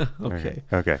 too. Okay.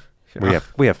 Okay.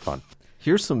 We have fun.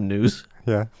 Here's some news.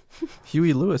 Yeah.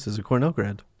 Huey Lewis is a Cornell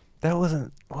grad. That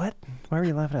wasn't what? Why were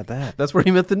you laughing at that? That's where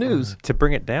he met the news. To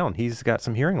bring it down, he's got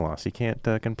some hearing loss. He can't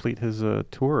complete his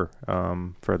tour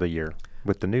for the year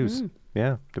with the news.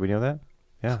 Yeah. Did we know that?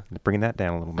 Yeah. Bringing that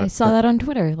down a little bit. I saw that on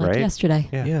Twitter like Right? yesterday.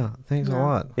 Yeah. Yeah, thanks a No.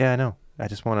 lot. Yeah, I know. I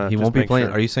just want to. He won't be playing.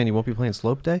 Are you saying he won't be playing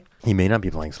Slope Day? He may not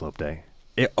be playing Slope Day.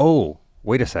 Oh,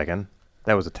 wait a second.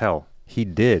 That was a tell. He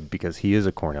did, because he is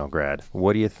a Cornell grad.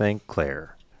 What do you think,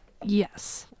 Claire?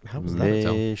 Yes. How was that a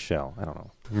tell? Michelle. I don't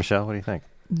know. Michelle, what do you think?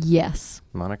 Yes.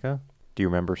 Monica, do you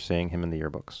remember seeing him in the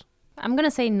yearbooks? I'm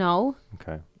gonna say no.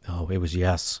 Okay. Oh, it was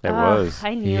yes. It was.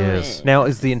 I knew Yes. it. Now,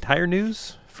 is the entire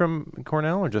news from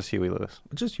Cornell or just Huey Lewis?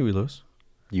 Just Huey Lewis.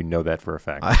 You know that for a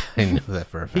fact. I know that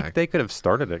for a fact. They could have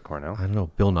started at Cornell. I don't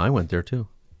know. Bill Nye went there too.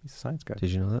 He's a science guy.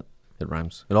 Did you know that? It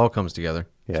rhymes. It all comes together.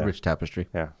 It's Yeah. a rich tapestry.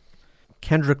 Yeah.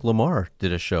 Kendrick Lamar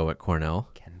did a show at Cornell.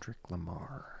 Kendrick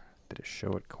Lamar did a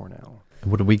show at Cornell.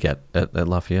 What did we get at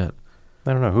Lafayette?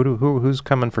 I don't know. Who's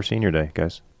coming for senior day,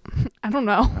 guys? I don't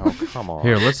know. Oh, come on.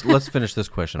 Here, let's finish this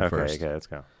question okay, first. Okay, let's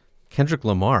go. Kendrick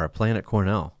Lamar playing at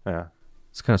Cornell. Yeah.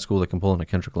 It's the kind of school that can pull in a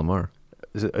Kendrick Lamar.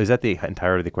 Is that the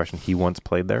entirety of the question? He once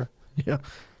played there? Yeah.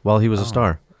 While he was Oh. a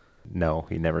star. No,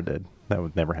 he never did. That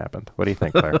would never happened. What do you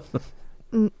think, Claire?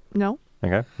 No.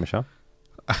 Okay, Michelle?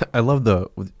 I love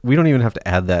we don't even have to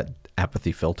add that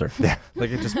apathy filter. Yeah.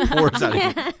 Like it just pours out of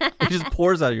you. It just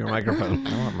pours out of your microphone.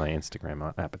 I want my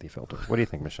Instagram apathy filter. What do you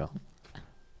think, Michelle?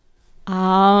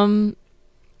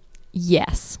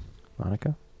 Yes.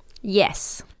 Monica?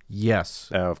 Yes. Yes.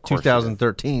 Oh, of course.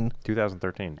 2013.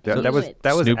 2013. So That was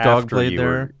Snoop Dogg after played you there.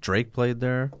 were- Drake played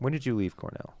there. When did you leave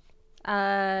Cornell?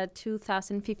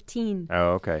 2015. Oh,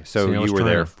 okay. So See, I was you were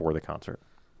trying there to- for the concert.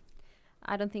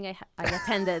 I don't think I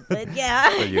attended, but yeah.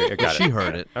 So you got She it.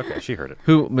 heard it. Okay, she heard it.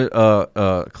 Who,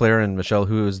 Claire and Michelle,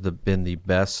 who has been the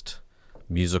best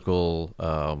musical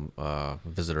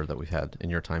visitor that we've had in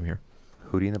your time here?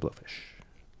 Hootie and the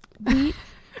Blowfish.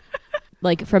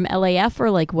 Like from LAF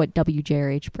or like what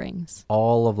WJRH brings?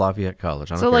 All of Lafayette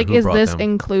College. I don't So care like, who is brought this them.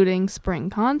 including spring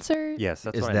concert? Yes,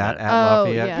 that's Is what that I meant. at Oh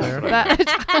Lafayette, yeah. Claire?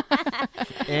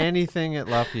 That- Anything at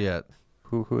Lafayette.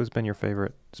 Who has been your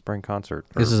favorite spring concert?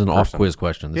 This or is an person? off-quiz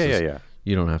question. This Yeah.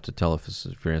 You don't have to tell if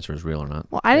your answer is real or not.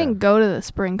 well, I Yeah. didn't go to the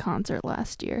spring concert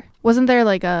last year. Wasn't there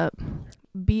like a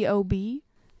B.O.B.?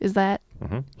 Is that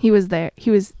Mm-hmm. he was there? He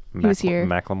was here.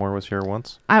 Macklemore was here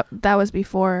once. That was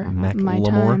before my Macklemore?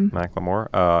 time.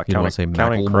 Macklemore. You don't wanna say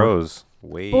Counting Macklemore? Crows.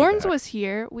 Way Borns back. was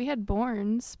here. We had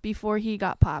Borns before he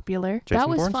got popular. Jason that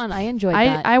was Bourne? fun. I enjoyed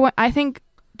that. I went. I think.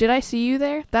 Did I see you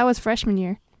there? That was freshman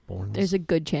year. Borns. There's a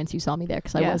good chance you saw me there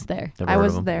because Yeah. I was there. Never I heard of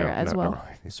was him. there No, as no, well. no,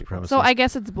 these people. Supremacist. So I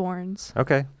guess it's Borns.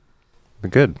 Okay.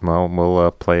 Good. Well,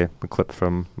 we'll play a clip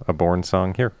from a Bourne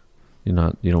song here. You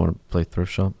don't want to play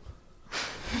thrift shop?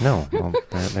 No, well,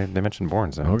 they mentioned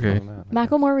Bournes. Though. Okay.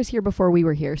 Macklemore was here before we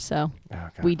were here, so Oh,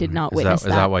 God. we did not Is witness that,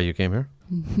 is that why you came here?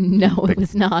 No, Big- it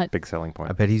was not. Big selling I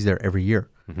point. bet he's there every year.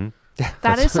 Mm-hmm.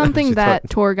 That is She something that thought-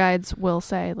 tour guides will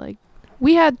say. Like,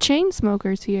 we had chain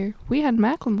smokers here. We had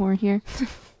Macklemore here.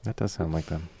 That does sound like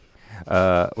them.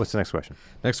 What's the next question?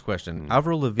 Next question. Hmm.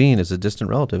 Avril Lavigne is a distant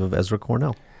relative of Ezra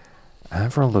Cornell.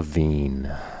 Avril Lavigne.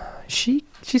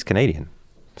 She's Canadian,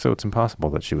 so it's impossible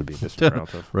that she would be a distant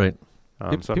relative. Right. So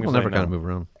I'm People gonna never say kind of no. move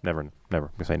around. Never. I'm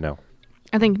gonna say no.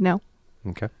 I think no.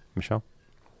 Okay, Michelle,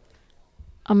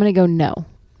 I'm gonna go no.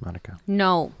 Monica.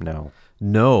 No. No,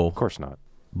 No. of course not.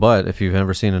 But if you've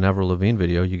ever seen an Avril Lavigne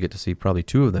video, you get to see probably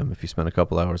two of them if you spend a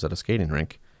couple hours at a skating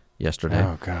rink yesterday.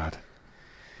 Oh God.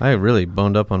 I really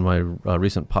boned up on my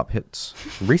recent pop hits.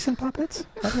 Recent pop hits?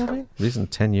 Avril Lavigne?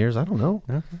 Recent 10 years? I don't know.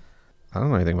 Okay. I don't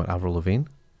know anything about Avril Lavigne.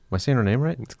 Am I saying her name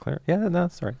right? It's clear. Yeah, no,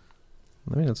 sorry.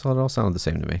 I mean, it all sounded the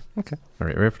same to me. Okay. All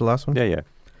right, ready for the last one? Yeah.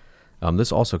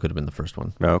 This also could have been the first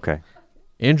one. Oh, okay.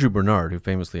 Andrew Bernard, who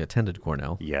famously attended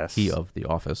Cornell, Yes. he of The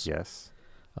Office, Yes.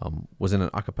 was in an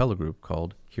a cappella group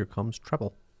called Here Comes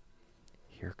Treble.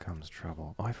 Here Comes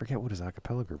Trouble. Oh, I forget what his a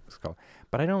cappella group was called.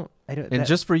 But I don't. And that-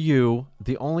 just for you,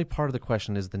 the only part of the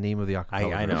question is the name of the a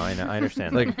cappella I group. know. I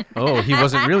understand. Like, oh, he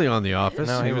wasn't really on The Office.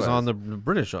 No, he he was was. on the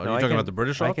British Office. No, Are you I talking can- about the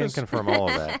British I Office? can confirm all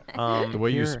of that. The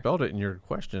way you here- spelled it in your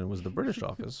question was the British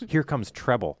Office. Here Comes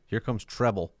Treble. Here Comes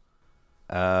Treble.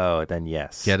 Oh, then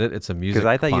yes. Get it? It's a music Because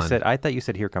I thought pun. you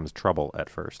said Here Comes Trouble at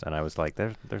first, and I was like,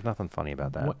 there's nothing funny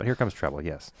about that. What? But Here Comes Treble,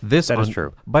 yes. This That is on-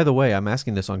 true. By the way, I'm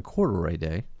asking this on Corduroy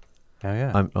Day. Oh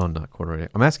yeah. Not Corduroy Day.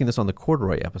 I'm asking this on the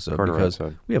Corduroy episode Corduroy because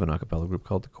episode. we have an a cappella group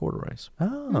called the Corduroys.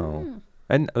 Oh.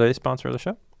 And are they a sponsor of the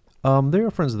show? They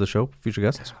are friends of the show, future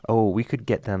guests. Oh, we could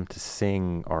get them to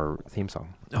sing our theme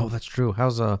song. Oh, that's true.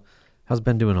 How's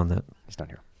Ben doing on that? He's not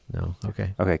here. No.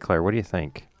 Okay. Okay, Claire, what do you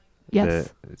think?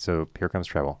 Yes. So Here Comes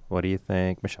Treble. What do you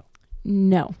think, Michelle?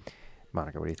 No.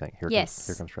 Monica, what do you think? Yes.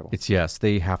 Here Comes Treble. It's yes.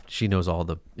 She knows all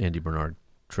the Andy Bernard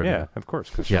Yeah, trivia. of course,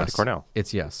 because she went to Yes. Cornell.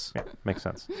 It's yes. Yeah, makes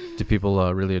sense. Do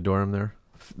people really adore him there?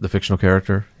 The fictional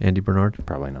character, Andy Bernard?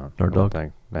 Probably not. Nerd I don't dog?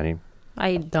 think any.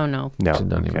 I don't know. No. She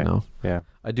doesn't okay. even know. Yeah.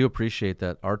 I do appreciate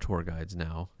that our tour guides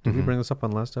now, did we Mhm. bring this up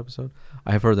on last episode?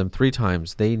 I have heard them 3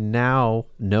 times. They now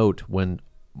note when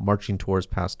marching tours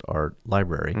past our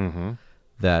library Mm-hmm.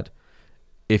 that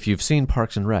if you've seen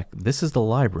Parks and Rec, this is the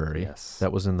library Yes.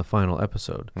 that was in the final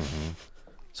episode. Mm-hmm.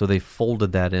 So they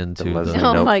folded that into The the. Leslie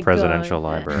Oh Knope my Presidential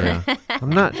God. Library. Yeah. I'm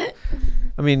not.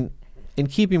 I mean, in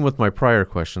keeping with my prior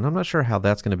question, I'm not sure how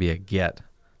that's going to be a get.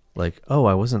 Like, oh,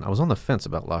 I was on the fence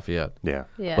about Lafayette. Yeah.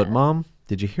 Yeah. But Mom,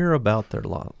 did you hear about their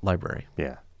library?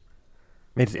 Yeah.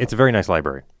 It's a very nice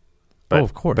library. But, Oh,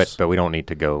 of course. But we don't need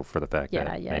to go for the fact Yeah,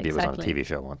 that yeah, maybe it was on a exactly. TV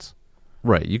show once.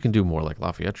 Right. You can do more like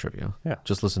Lafayette trivia. Yeah.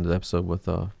 Just listen to the episode with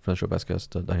friend of the show best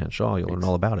guest Diane Shaw. You'll learn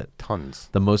all about it. Tons.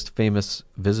 The most famous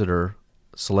visitor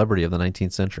celebrity of the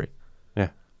 19th century. Yeah.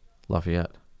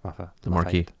 Lafayette. Lafayette. The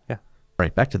Marquis. Yeah.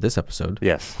 Right. Back to this episode.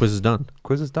 Yes. Quiz is done.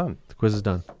 Quiz is done. The quiz is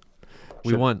done.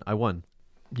 We Should- won. I won.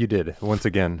 You did. Once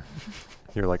again.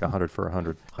 You're like 100 for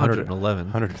 100. 111.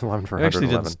 111 for I actually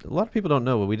 111. didn't. A lot of people don't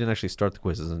know, but we didn't actually start the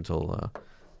quizzes until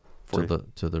to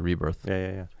 40. the rebirth.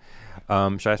 Yeah.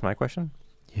 Should I ask my question?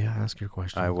 Yeah, ask your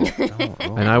question. I will.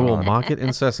 And I will mock it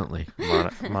incessantly.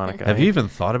 Monica. Have you even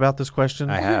thought about this question?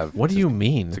 I have. What do you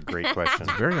mean? It's a great question.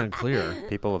 It's very unclear.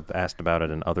 People have asked about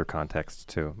it in other contexts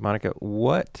too. Monica,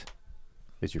 what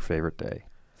is your favorite day?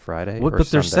 Friday What, or but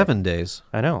there's Sunday? 7 days.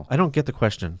 I know. I don't get the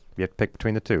question. You have to pick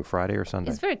between the two, Friday or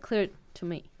Sunday. It's very clear to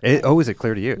me. Is it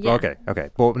clear to you? Yeah. Okay.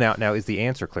 Well, now is the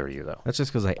answer clear to you though? That's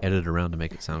just because I edited around to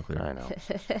make it sound clear. I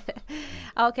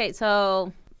know. Okay,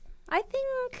 so I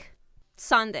think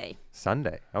Sunday.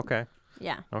 Sunday. Okay.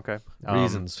 Yeah. Okay.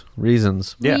 Reasons.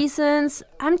 Yeah. Reasons.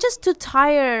 I'm just too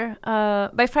tired.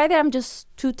 By Friday, I'm just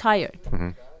too tired.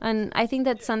 Mhm. And I think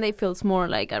that Sunday feels more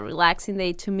like a relaxing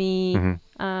day to me.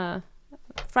 Mhm.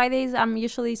 Fridays, I'm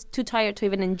usually too tired to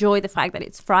even enjoy the fact that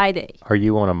it's Friday. Are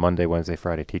you on a Monday, Wednesday,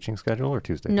 Friday teaching schedule or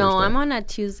Tuesday? No, Thursday? I'm on a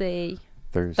Tuesday,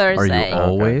 Thursday. Are Thursday. you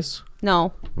always?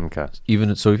 No. Okay. Even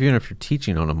if you're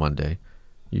teaching on a Monday,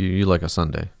 you like a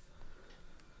Sunday.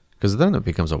 Because then it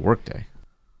becomes a work day.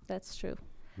 That's true.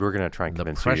 We're gonna try and The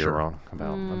convince you you're pressure. wrong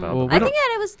about. Well, we I don't- think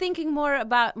that I was thinking more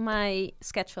about my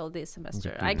schedule this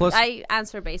semester. Okay. Plus- I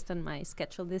answer based on my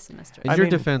schedule this semester. In I your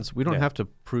mean, defense, we don't yeah. have to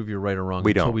prove you're right or wrong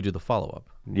We until don't. we do the follow-up.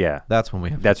 Yeah. That's when we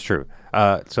have That's true.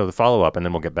 So the follow up, and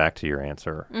then we'll get back to your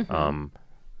answer. Mm-hmm.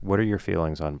 What are your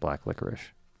feelings on black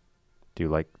licorice? Do you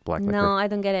like black licorice? No, I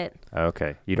don't get it.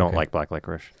 Okay. You don't Okay. like black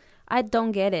licorice. I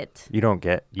don't get it. You don't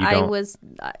get. You I don't. was,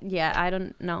 I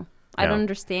don't know. I No. don't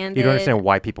understand You don't it. understand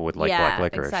why people would like yeah,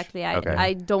 black licorice. exactly. Okay.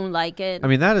 I don't like it. I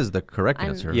mean, that is the correct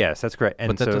I'm- answer. Yes, that's correct. And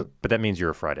But that so, does- but that means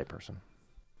you're a Friday person.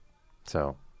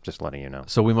 So just letting you know.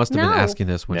 So we must have been No. asking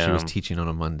this when she was No. teaching on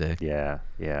a Monday. Yeah.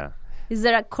 Is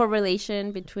there a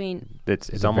correlation between? It's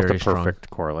It's a almost a very strong- perfect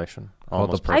correlation. Called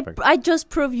Almost the- perfect. I just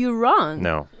proved you wrong.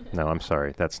 No, I'm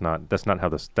sorry. That's not how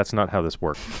this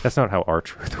works. That's not how our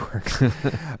truth works.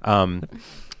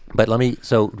 But let me.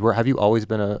 So, have you always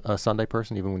been a Sunday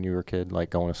person, even when you were a kid, like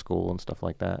going to school and stuff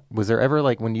like that? Was there ever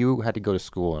like when you had to go to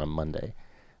school on a Monday?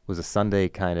 Was a Sunday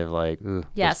kind of like?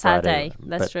 Yeah, was Friday- Saturday.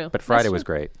 That's but- true. But Friday That's was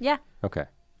true. great. Yeah. Okay.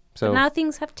 But So now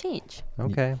things have changed.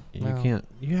 okay, You well, can't.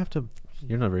 You have to.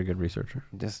 You're not a very good researcher.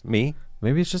 just me.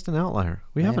 Maybe it's just an outlier.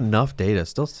 We have Yeah. enough data,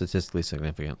 still statistically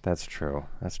significant. That's true.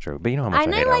 But you know how much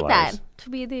And I I hate like outliers. that to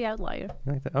be the outlier.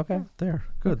 You like that? Okay. There,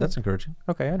 good. That's encouraging.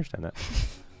 Okay, I understand that.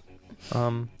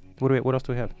 What else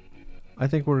do we have? I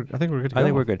think we're good. To go. I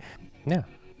think we're good. Yeah.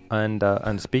 And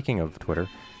speaking of Twitter,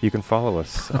 you can follow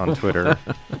us on Twitter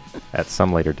at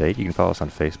some later date. You can follow us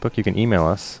on Facebook. You can email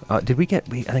us. Did we get?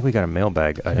 I think we got a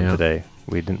mailbag item Yeah. today.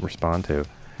 We didn't respond to.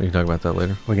 We can talk about that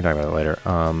later. We can talk about it later.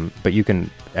 But you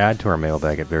can add to our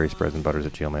mailbag at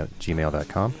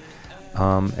variousbreadsandbutters@gmail.com.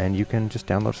 And you can just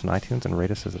download us on iTunes and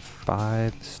rate us as a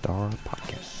 5-star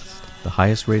podcast The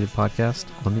highest rated podcast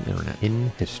on the internet.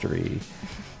 in history.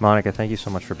 Monica, thank you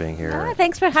so much for being here.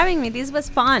 Thanks for having me. This was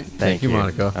fun. Thank you,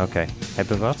 Monica. Okay.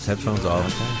 Headphones off? Headphones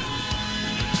off.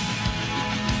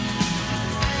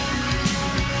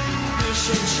 You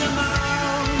shut your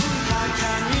mouth, how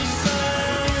can you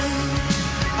say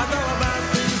I go about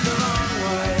things the wrong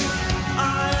way?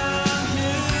 I am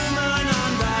human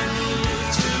and I need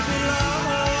to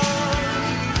belong,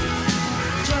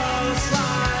 just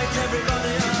like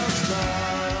everybody else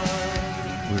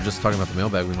does. We were just talking about the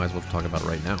mailbag. We might as well talk about it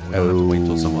right now. We don't have to wait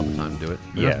until some other time to do it.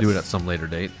 We have to do it Yes. at some later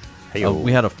date. Hey-o.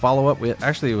 We had a follow-up.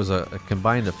 Actually, it was a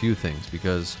combined a few things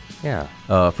because Yeah.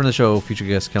 friend of the show, future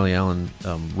guest Kelly Allen,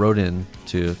 wrote in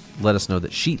to let us know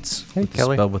that Sheets, Hey, which is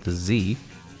Kelly. spelled with a Z.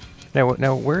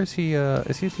 Now, where is he?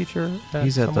 Is he a teacher?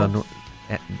 He's at somewhere?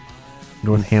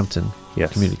 Northampton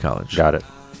Yes. Community College. Got it.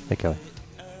 Hey, Kelly.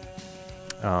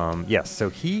 Yes. So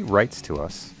he writes to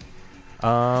us.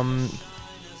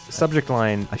 Subject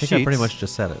line. I think I pretty sheets. much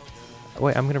just said it.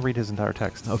 Wait, I'm going to read his entire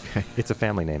text. Okay. It's a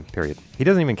family name, period. He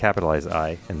doesn't even capitalize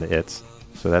I in the it's.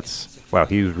 So that's, wow,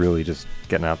 he was really just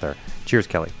getting out there. Cheers,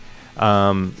 Kelly.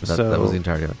 That was the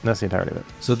entirety of it. That's the entirety of it.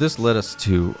 So this led us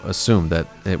to assume that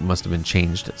it must have been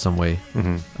changed at some way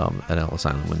Mm-hmm. at Ellis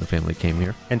Island when the family came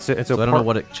here. And so So I don't know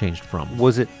what it changed from.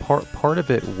 Was it part of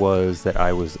it was that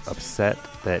I was upset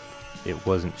that it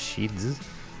wasn't Sheeds?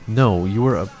 No,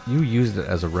 you used it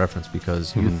as a reference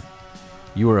because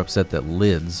you were upset that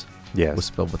lids Yes. was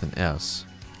spelled with an S.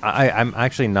 I'm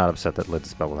actually not upset that lids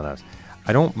is spelled with an S.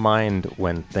 I don't mind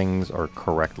when things are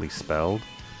correctly spelled,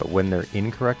 but when they're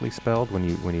incorrectly spelled, when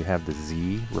you have the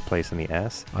Z replacing the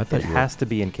S, I thought it has to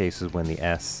be in cases when the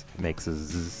S makes a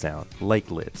Z sound, like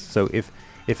lids. So if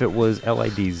it was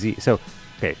LIDZ, so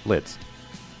okay, lids.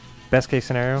 Best case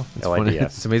scenario, It's funny.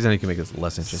 LIDS. It's amazing how you can make this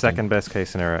less interesting. Second best case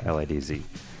scenario, LIDZ.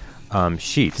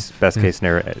 Sheets, best case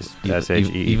scenario, SHEETS.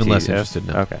 Even less interested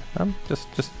now. Okay, I'm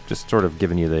just sort of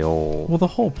giving you the old. Well, the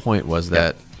whole point was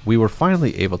that we were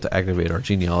finally able to activate our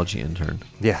genealogy intern.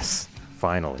 Yes,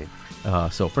 finally.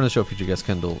 So friend of the show, future guest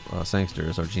Kendall Sangster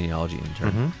is our genealogy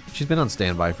intern. Mhm. She's been on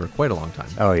standby for quite a long time.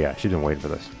 Oh yeah, she's been waiting for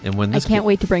this. And when I this can't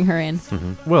wait to bring her in.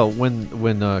 Well,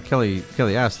 when Kelly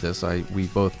asked this, we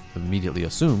both immediately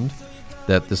assumed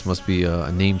that this must be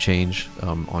a name change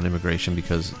on immigration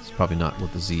because it's probably not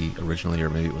with the Z originally,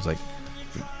 or maybe it was like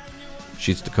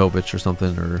Sheets Stokovich or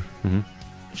something, or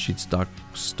Sheets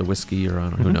Stowisky, or I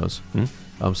don't know, who knows.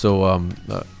 So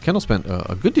Kendall spent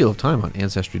a good deal of time on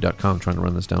Ancestry.com trying to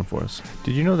run this down for us.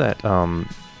 Did you know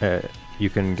that you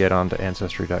can get onto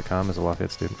Ancestry.com as a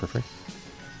Lafayette student for free?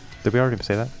 Did we already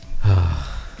say that?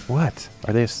 What?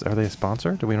 Are they a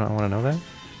sponsor? Do we not want to know that?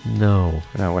 No.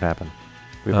 No, what happened?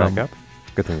 We back up?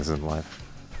 Good thing this isn't live.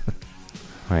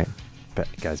 Wait.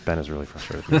 Guys, Ben is really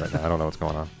frustrated with me right now. I don't know what's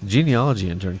going on. Genealogy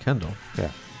intern Kendall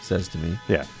Yeah. says to me,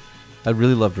 Yeah. I'd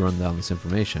really love to run down this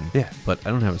information, Yeah. but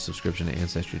I don't have a subscription to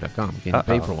Ancestry.com. Can't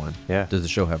pay for one. Yeah. Does the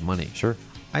show have money? Sure.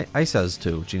 I says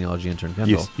to genealogy intern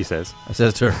Kendall, You says. I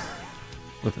says to her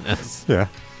with an S, Yeah.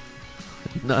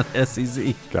 not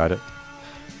S-E-Z. Got it.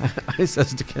 I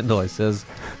says to Kendall, I says,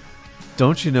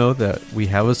 don't you know that we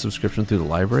have a subscription through the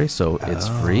library, so it's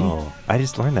free? Oh, I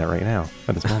just learned that right now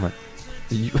at this moment.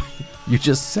 You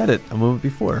just said it a moment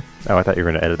before. Oh, I thought you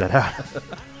were going to edit that out.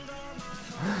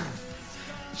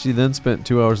 She then spent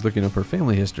 2 hours looking up her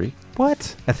family history.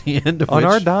 What? At the end of On which,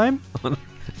 our dime?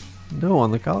 No,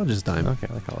 on the college's dime. Okay,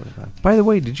 I call it time. By the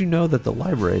way, did you know that the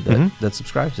library that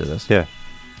subscribes to this, Yeah.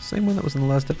 same one that was in the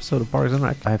last episode of Parks and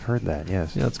Rec? I've heard that,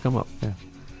 yes. Yeah, it's come up. Yeah.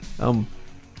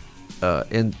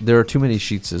 And there are too many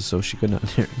sheets, so she could not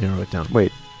narrow it down.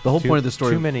 Wait. The whole point of the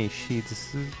story. Too many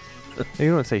sheets.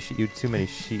 You don't say too many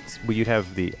sheets. Well, you'd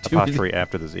have the Too many- apostrophe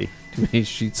after the Z. Too many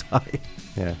sheets high.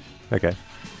 Yeah. Okay.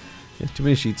 Yeah, too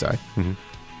many sheets high.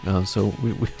 Mm-hmm. So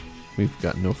we've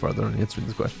gotten no farther on answering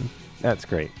this question. That's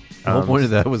great. The whole point of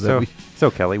that was that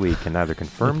So Kelly, we can neither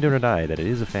confirm nor deny that it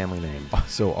is a family name.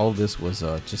 So all this was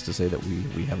just to say that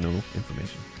we have no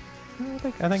information.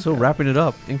 I think So wrapping it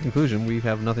up, in conclusion, we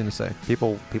have nothing to say.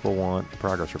 people want the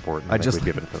progress report. And I I think just we've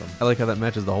given it to them. I like how that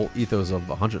matches the whole ethos of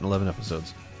 111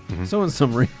 episodes. Mhm. So in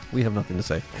summary, we have nothing to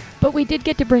say. But we did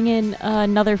get to bring in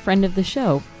another friend of the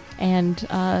show and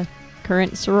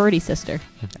current sorority sister.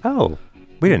 Oh,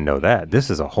 we didn't know that. This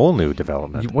is a whole new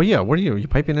development. Well, yeah. What are you? Are you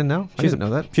piping in now? I She's didn't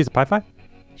know that. She's a Pi-Fi?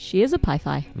 She is a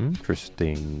Pi-Fi.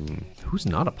 Interesting. Who's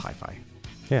not a Pi-Fi?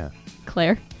 Yeah.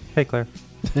 Claire. Hey, Claire.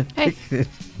 Hey.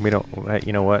 We don't.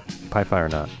 You know what? Pi-Fi or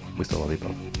not, we still love you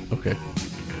both. Okay.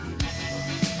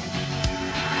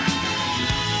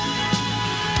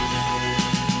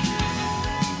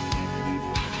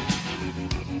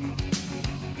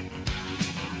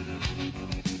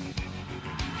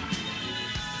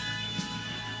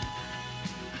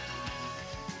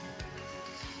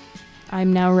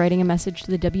 I'm now writing a message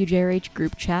to the WJRH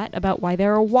group chat about why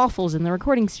there are waffles in the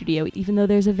recording studio, even though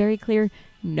there's a very clear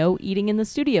no eating in the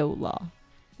studio law.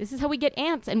 This is how we get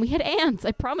ants, and we had ants.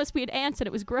 I promised we had ants, and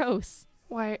it was gross.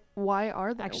 Why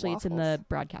are there Actually, it's in waffles? the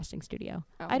broadcasting studio.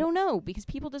 Oh. I don't know, because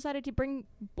people decided to bring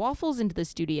waffles into the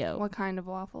studio. What kind of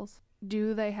waffles?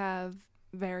 Do they have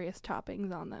various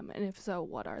toppings on them? And if so,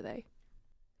 what are they?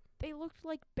 They looked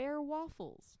like bare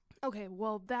waffles. Okay,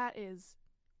 well, that is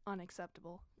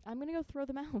unacceptable. I'm going to go throw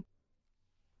them out.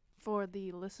 For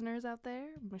the listeners out there,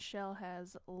 Michelle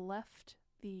has left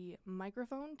the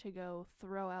microphone to go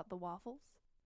throw out the waffles.